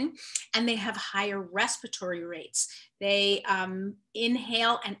skin. And they have higher respiratory rates. They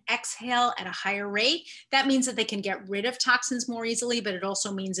inhale and exhale at a higher rate. That means that they can get rid of toxins more easily, but it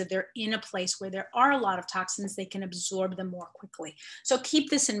also means that they're in a place where there are a lot of toxins, they can absorb them more quickly. So keep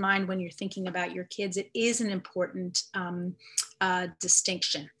this in mind when you're thinking about your kids. It is an important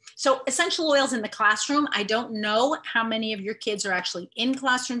distinction. So essential oils in the classroom, I don't know how many of your kids are actually in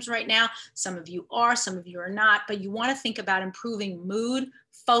classrooms right now. Some of you are, some of you are not, but you want to think about improving mood,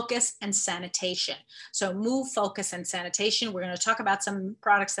 focus, and sanitation. So mood, focus, and sanitation. We're going to talk about some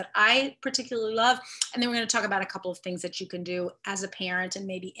products that I particularly love, and then we're going to talk about a couple of things that you can do as a parent and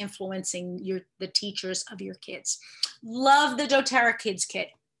maybe influencing the teachers of your kids. Love the doTERRA Kids Kit.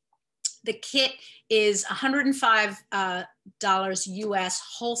 The kit is $105 US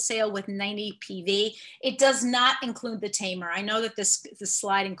wholesale with 90 PV. It does not include the tamer. I know that this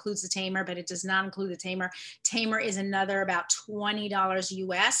slide includes the tamer, but it does not include the tamer. Tamer is another about $20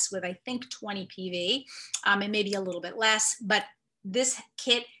 US with, I think, 20 PV. It may be a little bit less, but this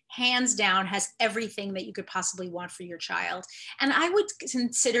kit hands down has everything that you could possibly want for your child. And I would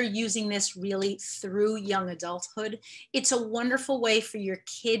consider using this really through young adulthood. It's a wonderful way for your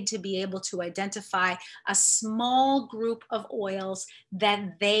kid to be able to identify a small group of oils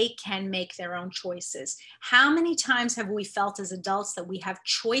that they can make their own choices. How many times have we felt as adults that we have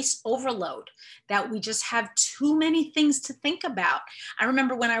choice overload, that we just have too many things to think about? I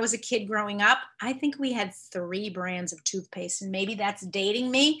remember when I was a kid growing up, I think we had 3 brands of toothpaste, and maybe that's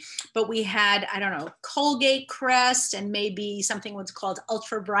dating me, but we had, I don't know, Colgate, Crest, and maybe something was called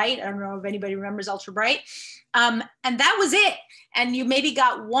Ultra Bright. I don't know if anybody remembers Ultra Bright. And that was it. And you maybe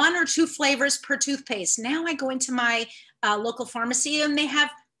got 1 or 2 flavors per toothpaste. Now I go into my local pharmacy and they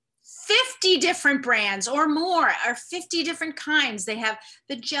have 50 different brands or more, or 50 different kinds. They have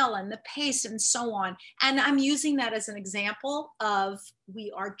the gel and the paste and so on. And I'm using that as an example of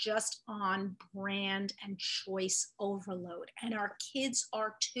we are just on brand and choice overload. And our kids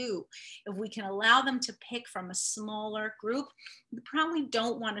are too. If we can allow them to pick from a smaller group, you probably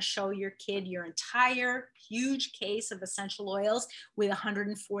don't want to show your kid your entire huge case of essential oils with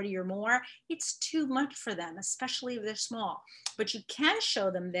 140 or more. It's too much for them, especially if they're small. But you can show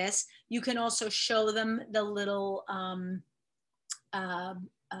them this. You can also show them the little, I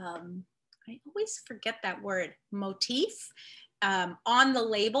always forget that word, motif. On the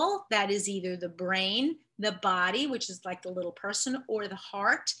label that is either the brain, the body, which is like the little person, or the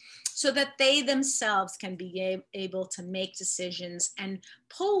heart, so that they themselves can be able to make decisions and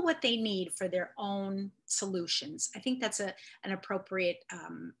pull what they need for their own solutions. I think that's an appropriate,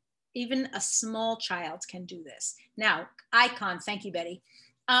 even a small child can do this. Now, icon, thank you, Betty.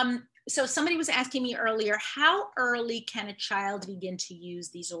 So somebody was asking me earlier, how early can a child begin to use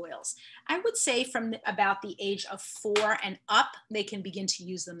these oils? I would say from about the age of 4 and up, they can begin to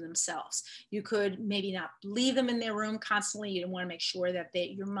use them themselves. You could maybe not leave them in their room constantly. You want to make sure that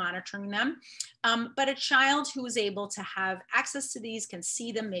you're monitoring them. But a child who is able to have access to these, can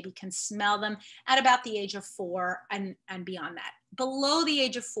see them, maybe can smell them at about the age of 4 and beyond that. Below the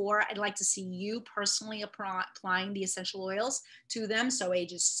age of 4, I'd like to see you personally applying the essential oils to them. So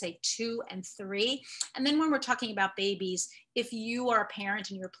ages, say, 2 and 3. And then when we're talking about babies, if you are a parent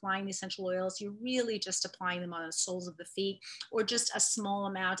and you're applying the essential oils, you're really just applying them on the soles of the feet or just a small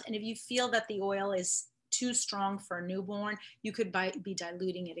amount. And if you feel that the oil is too strong for a newborn, you could be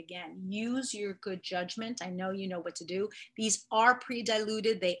diluting it again. Use your good judgment. I know you know what to do. These are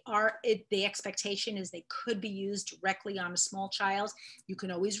pre-diluted. The expectation is they could be used directly on a small child. You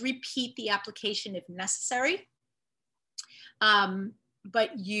can always repeat the application if necessary.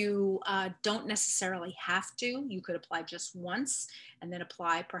 But you don't necessarily have to. You could apply just once and then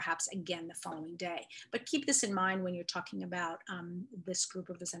apply perhaps again the following day. But keep this in mind when you're talking about this group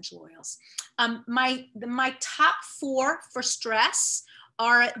of essential oils. My top 4 for stress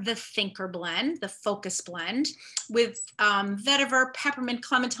are the Thinker blend, the Focus blend, with vetiver, peppermint,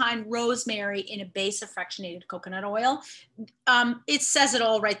 clementine, rosemary in a base of fractionated coconut oil. It says it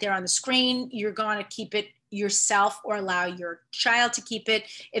all right there on the screen. You're going to keep it yourself or allow your child to keep it.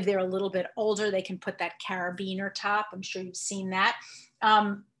 If they're a little bit older, they can put that carabiner top. I'm sure you've seen that.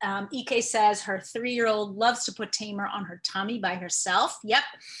 EK says her 3-year-old loves to put Tamer on her tummy by herself. Yep.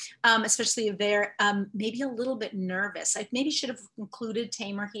 Especially if they're maybe a little bit nervous. I maybe should have included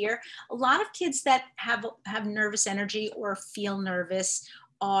Tamer here. A lot of kids that have nervous energy or feel nervous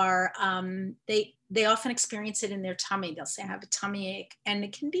are, they often experience it in their tummy. They'll say, I have a tummy ache, and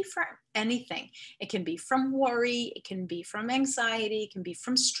it can be from anything. It can be from worry. It can be from anxiety. It can be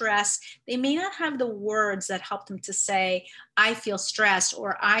from stress. They may not have the words that help them to say, I feel stressed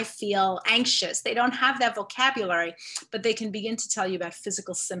or I feel anxious. They don't have that vocabulary, but they can begin to tell you about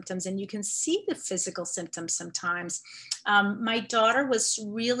physical symptoms, and you can see the physical symptoms sometimes. My daughter was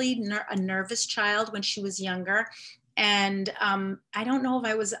really a nervous child when she was younger. And I don't know if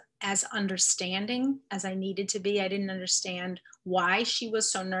I was as understanding as I needed to be. I didn't understand why she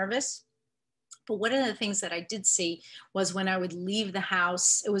was so nervous. But one of the things that I did see was when I would leave the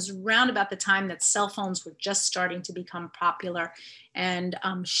house, it was around about the time that cell phones were just starting to become popular. And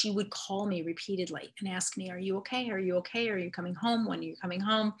she would call me repeatedly and ask me, are you okay? Are you okay? Are you coming home? When are you coming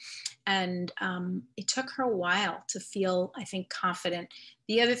home? And it took her a while to feel, I think, confident.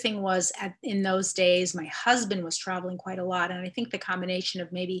 The other thing was in those days, my husband was traveling quite a lot. And I think the combination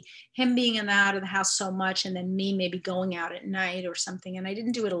of maybe him being in and out of the house so much and then me maybe going out at night or something. And I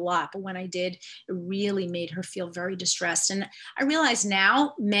didn't do it a lot, but when I did, it really made her feel very distressed. And I realize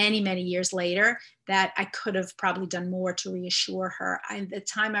now, many, many years later, that I could have probably done more to reassure her. At the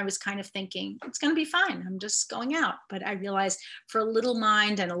time I was kind of thinking, it's going to be fine. I'm just going out. But I realized for a little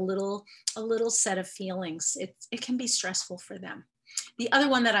mind and a little set of feelings, it can be stressful for them. The other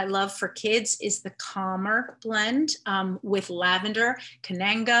one that I love for kids is the Calmer blend with lavender,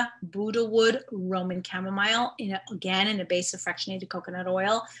 Cananga, Buddha wood, Roman chamomile, again in a base of fractionated coconut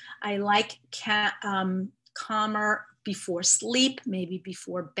oil. I like Calmer before sleep, maybe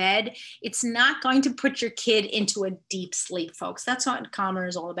before bed. It's not going to put your kid into a deep sleep, folks. That's what Calmer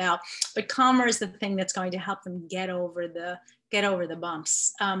is all about. But Calmer is the thing that's going to help them get over the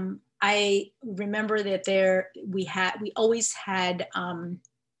bumps. I remember that we always had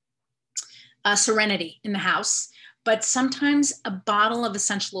a Serenity in the house, but sometimes a bottle of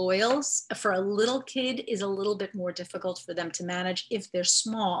essential oils for a little kid is a little bit more difficult for them to manage if they're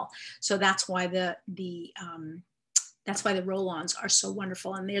small. So that's why the roll-ons are so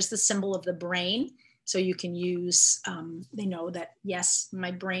wonderful. And there's the symbol of the brain. So you can use, they know that, yes,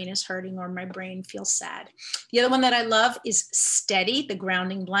 my brain is hurting or my brain feels sad. The other one that I love is Steady, the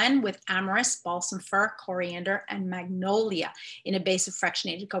grounding blend with amyris, balsam fir, coriander, and magnolia in a base of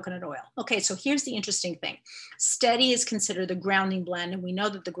fractionated coconut oil. Okay, so here's the interesting thing. Steady is considered the grounding blend, and we know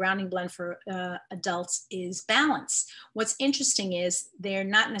that the grounding blend for adults is balance. What's interesting is they're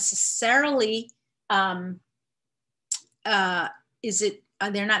not necessarily, they're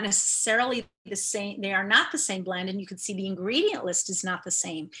not necessarily the same. They are not the same blend, and you can see the ingredient list is not the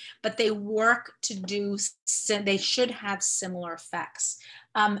same, but they work to do, they should have similar effects.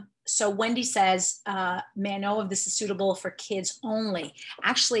 So Wendy says, may I know if this is suitable for kids only?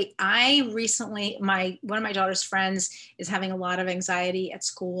 Actually, I recently, one of my daughter's friends is having a lot of anxiety at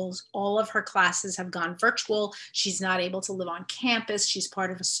schools. All of her classes have gone virtual. She's not able to live on campus. She's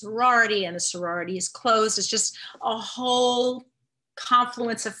part of a sorority, and the sorority is closed. It's just a whole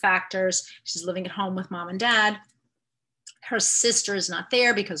confluence of factors. She's living at home with mom and dad. Her sister is not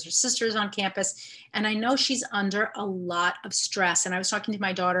there because her sister is on campus. And I know she's under a lot of stress. And I was talking to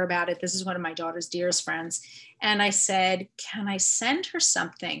my daughter about it. This is one of my daughter's dearest friends. And I said, can I send her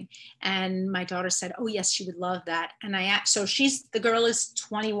something? And my daughter said, oh yes, she would love that. And so the girl is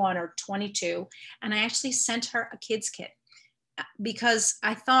 21 or 22. And I actually sent her a kids kit because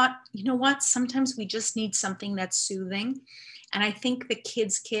I thought, you know what? Sometimes we just need something that's soothing. And I think the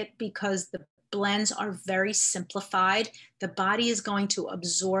kids kit, because the blends are very simplified, the body is going to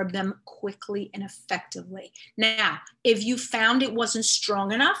absorb them quickly and effectively. Now, if you found it wasn't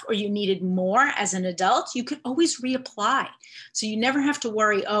strong enough or you needed more as an adult, you could always reapply. So you never have to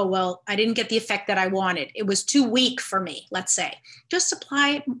worry, oh, well, I didn't get the effect that I wanted. It was too weak for me, let's say. Just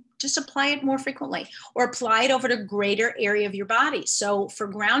apply it more frequently, or apply it over the greater area of your body. So for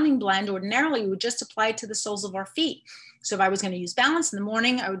grounding blend, ordinarily we would just apply it to the soles of our feet. So if I was going to use balance in the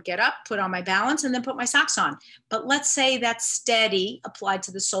morning, I would get up, put on my balance, and then put my socks on. But let's say that Steady applied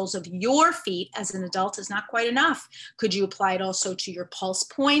to the soles of your feet as an adult is not quite enough. Could you apply it also to your pulse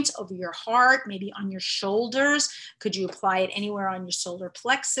points, over your heart, maybe on your shoulders? Could you apply it anywhere on your solar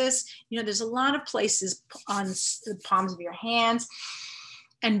plexus? You know, there's a lot of places on the palms of your hands.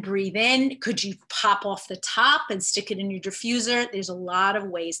 And breathe in. Could you pop off the top and stick it in your diffuser? There's a lot of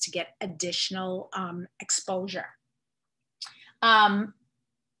ways to get additional exposure.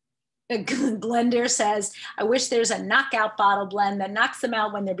 Glendale says, I wish there's a knockout bottle blend that knocks them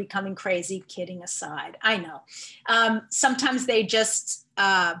out when they're becoming crazy. Kidding aside, I know. Sometimes they just,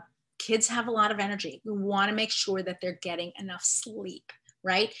 kids have a lot of energy. We want to make sure that they're getting enough sleep,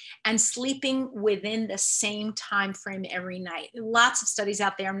 right? And sleeping within the same time frame every night. Lots of studies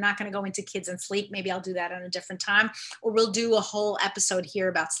out there. I'm not going to go into kids and sleep. Maybe I'll do that on a different time, or we'll do a whole episode here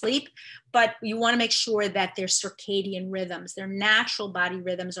about sleep. But you want to make sure that their circadian rhythms, their natural body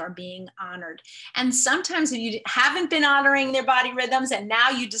rhythms are being honored. And sometimes if you haven't been honoring their body rhythms and now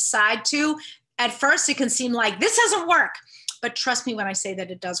you decide to, at first it can seem like this doesn't work. But trust me when I say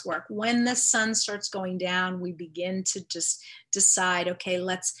that it does work. When the sun starts going down, we begin to just decide, okay,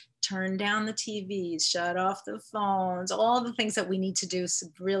 let's turn down the TVs, shut off the phones, all the things that we need to do to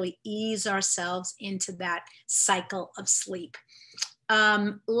really ease ourselves into that cycle of sleep.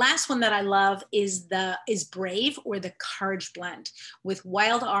 Last one that I love is Brave, or the Courage blend, with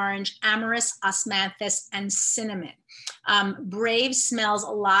wild orange, amyris, osmanthus, and cinnamon. Brave smells a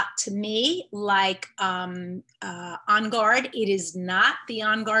lot to me like On Guard. It is not the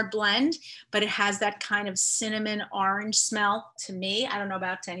On Guard blend, but it has that kind of cinnamon orange smell to me. I don't know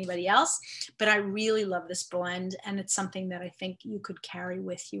about to anybody else, but I really love this blend, and it's something that I think you could carry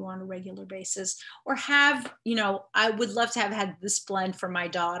with you on a regular basis, or have, you know, I would love to have had this blend for my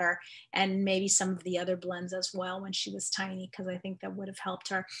daughter, and maybe some of the other blends as well when she was tiny, because I think that would have helped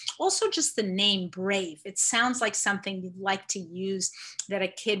her. Also, just the name Brave, it sounds like something you'd like to use, that a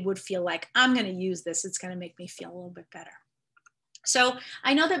kid would feel like, I'm going to use this, it's going to make me feel a little bit better. So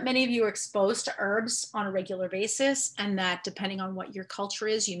I know that many of you are exposed to herbs on a regular basis, and that depending on what your culture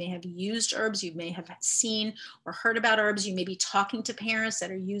is, you may have used herbs, you may have seen or heard about herbs, you may be talking to parents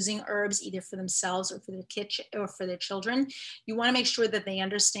that are using herbs either for themselves or for their kitchen or for their children. You want to make sure that they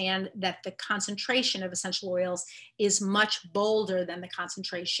understand that the concentration of essential oils is much bolder than the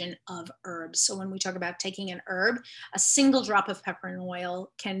concentration of herbs. So when we talk about taking an herb, a single drop of peppermint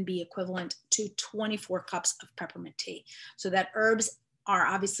oil can be equivalent to 24 cups of peppermint tea. So that herbs are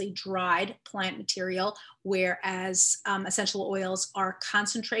obviously dried plant material, whereas essential oils are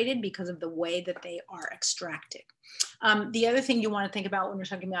concentrated because of the way that they are extracted. The other thing you want to think about when we're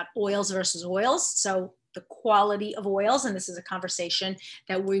talking about oils versus oils, so the quality of oils, and this is a conversation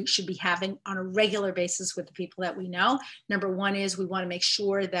that we should be having on a regular basis with the people that we know. Number one is we want to make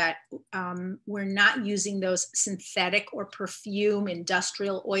sure that we're not using those synthetic or perfume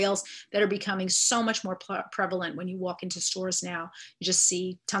industrial oils that are becoming so much more prevalent when you walk into stores now. You just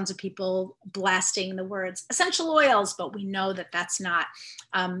see tons of people blasting the words essential oils, but we know that that's not,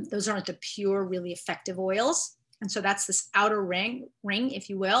 those aren't the pure, really effective oils. And so that's this outer ring, if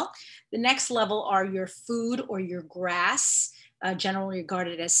you will. The next level are your food or your grass, generally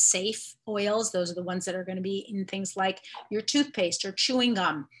regarded as safe oils. Those are the ones that are going to be in things like your toothpaste or chewing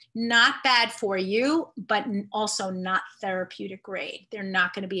gum. Not bad for you, but also not therapeutic grade. They're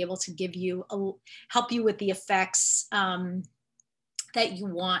not going to be able to give you, help you with the effects that you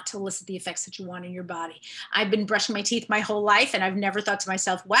want, to elicit the effects that you want in your body. I've been brushing my teeth my whole life, and I've never thought to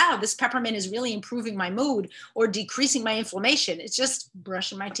myself, wow, this peppermint is really improving my mood or decreasing my inflammation. It's just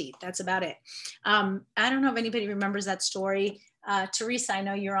brushing my teeth. That's about it. I don't know if anybody remembers that story. Teresa, I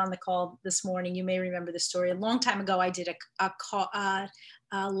know you're on the call this morning. You may remember the story. A long time ago, I did a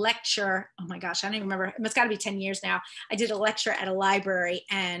lecture. Oh my gosh, I don't even remember. It's got to be 10 years now. I did a lecture at a library,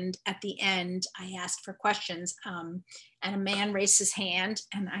 and at the end, I asked for questions. And a man raised his hand,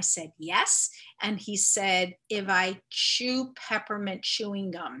 and I said, yes. And he said, if I chew peppermint chewing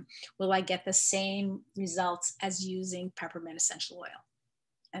gum, will I get the same results as using peppermint essential oil?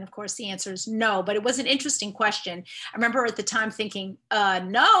 And of course, the answer is no, but it was an interesting question. I remember at the time thinking,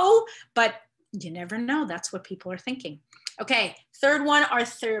 no, but you never know. That's what people are thinking. Okay, third one are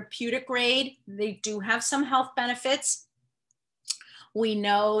therapeutic grade. They do have some health benefits. We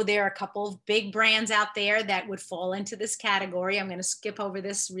know there are a couple of big brands out there that would fall into this category. I'm going to skip over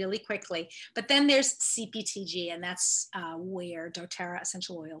this really quickly. But then there's CPTG, and that's where doTERRA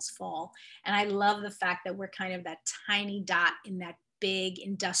essential oils fall. And I love the fact that we're kind of that tiny dot in that big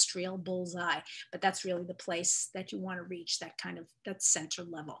industrial bullseye, but that's really the place that you want to reach, that kind of that center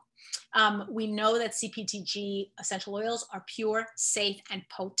level. We know that CPTG essential oils are pure, safe, and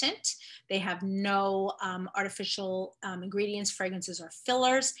potent. They have no artificial ingredients, fragrances, or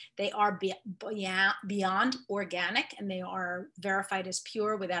fillers. They are beyond organic, and they are verified as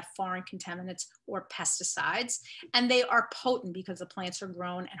pure without foreign contaminants or pesticides. And they are potent because the plants are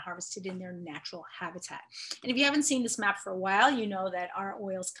grown and harvested in their natural habitat. And if you haven't seen this map for a while, you know that our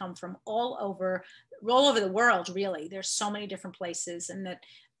oils come from all over the world, really. There's so many different places, and that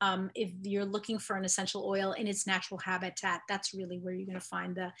if you're looking for an essential oil in its natural habitat, that's really where you're going to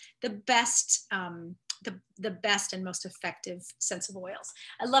find the best and most effective sense of oils.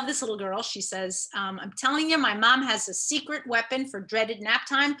 I love this little girl. She says, I'm telling you, my mom has a secret weapon for dreaded nap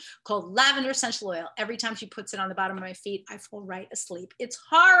time called lavender essential oil. Every time she puts it on the bottom of my feet, I fall right asleep. It's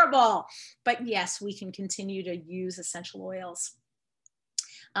horrible. But yes, we can continue to use essential oils.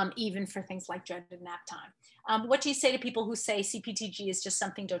 Even for things like dreaded nap time. What do you say to people who say CPTG is just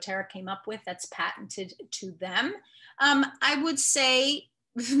something doTERRA came up with that's patented to them? I would say,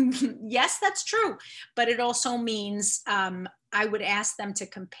 yes, that's true. But it also means I would ask them to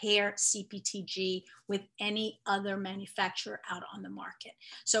compare CPTG with any other manufacturer out on the market.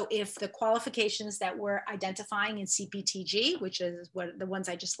 So if the qualifications that we're identifying in CPTG, which is what the ones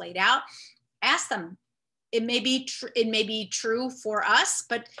I just laid out, ask them. It may be true for us,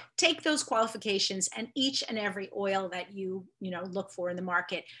 but take those qualifications, and each and every oil that you look for in the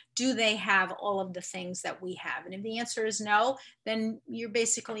market, do they have all of the things that we have? And if the answer is no, then you're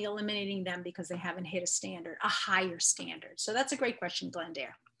basically eliminating them because they haven't hit a higher standard. So that's a great question,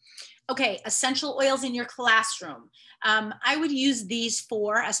 Glendare. Okay, essential oils in your classroom. I would use these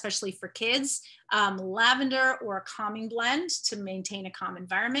especially for kids, lavender or a calming blend to maintain a calm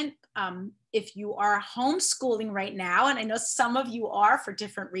environment. If you are homeschooling right now, and I know some of you are for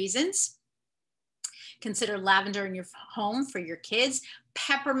different reasons, Consider lavender in your home for your kids.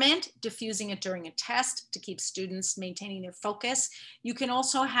 Peppermint, diffusing it during a test to keep students maintaining their focus. You can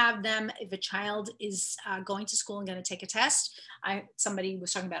also have them, if a child is going to school and going to take a test, somebody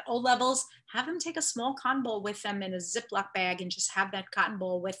was talking about O-levels, have them take a small cotton ball with them in a Ziploc bag and just have that cotton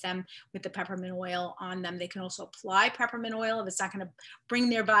ball with them with the peppermint oil on them. They can also apply peppermint oil if it's not going to bring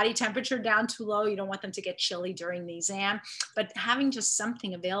their body temperature down too low. You don't want them to get chilly during the exam, but having just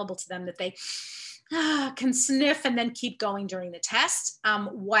something available to them that they can sniff and then keep going during the test.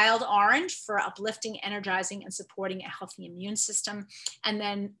 Wild orange for uplifting, energizing, and supporting a healthy immune system. And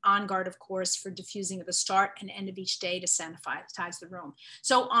then On Guard, of course, for diffusing at the start and end of each day to sanitize the room.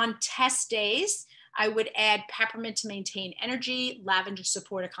 So on test days, I would add peppermint to maintain energy, lavender to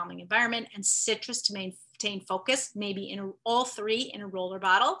support a calming environment, and citrus to maintain focus, maybe all three in a roller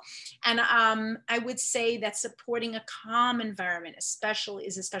bottle. And I would say that supporting a calm environment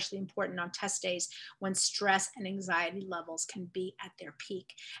is especially important on test days when stress and anxiety levels can be at their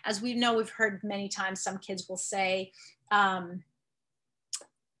peak. As we know, we've heard many times, some kids will say,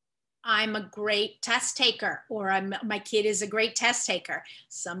 I'm a great test taker, or my kid is a great test taker.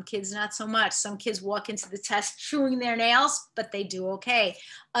 Some kids, not so much. Some kids walk into the test chewing their nails, but they do okay.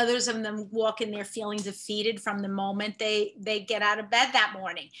 Others of them walk in there feeling defeated from the moment they get out of bed that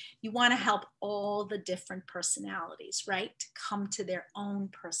morning. You want to help all the different personalities, right, to come to their own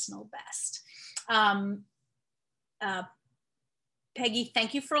personal best. Peggy,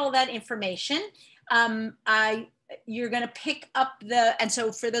 thank you for all that information. You're going to pick up and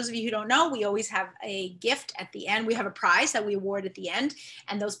so for those of you who don't know, we always have a gift at the end. We have a prize that we award at the end,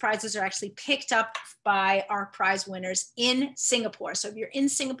 and those prizes are actually picked up by our prize winners in Singapore. So if you're in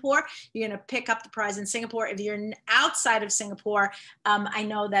Singapore, you're going to pick up the prize in Singapore. If you're outside of Singapore, I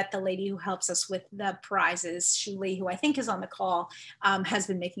know that the lady who helps us with the prizes, Shuli, who I think is on the call, has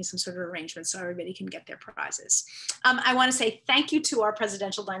been making some sort of arrangements so everybody can get their prizes. I want to say thank you to our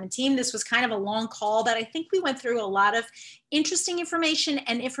Presidential Diamond team. This was kind of a long call, but I think we went through a lot of interesting information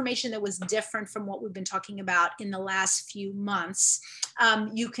and information that was different from what we've been talking about in the last few months.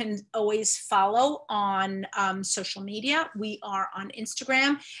 You can always follow on social media. We are on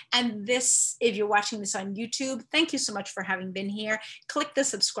Instagram. And this, if you're watching this on YouTube, thank you so much for having been here. Click the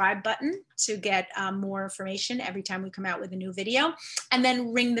subscribe button to get more information every time we come out with a new video. And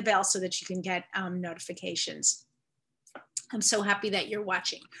then ring the bell so that you can get notifications. I'm so happy that you're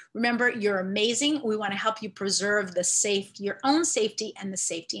watching. Remember, you're amazing. We want to help you preserve your own safety and the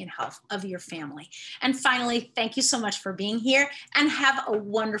safety and health of your family. And finally, thank you so much for being here and have a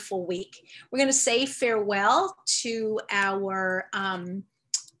wonderful week. We're going to say farewell to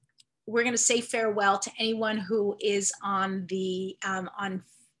anyone who is on the, on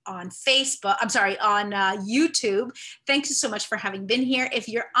Facebook, I'm sorry, on YouTube. Thank you so much for having been here. If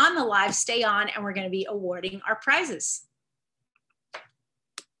you're on the live, stay on and we're going to be awarding our prizes.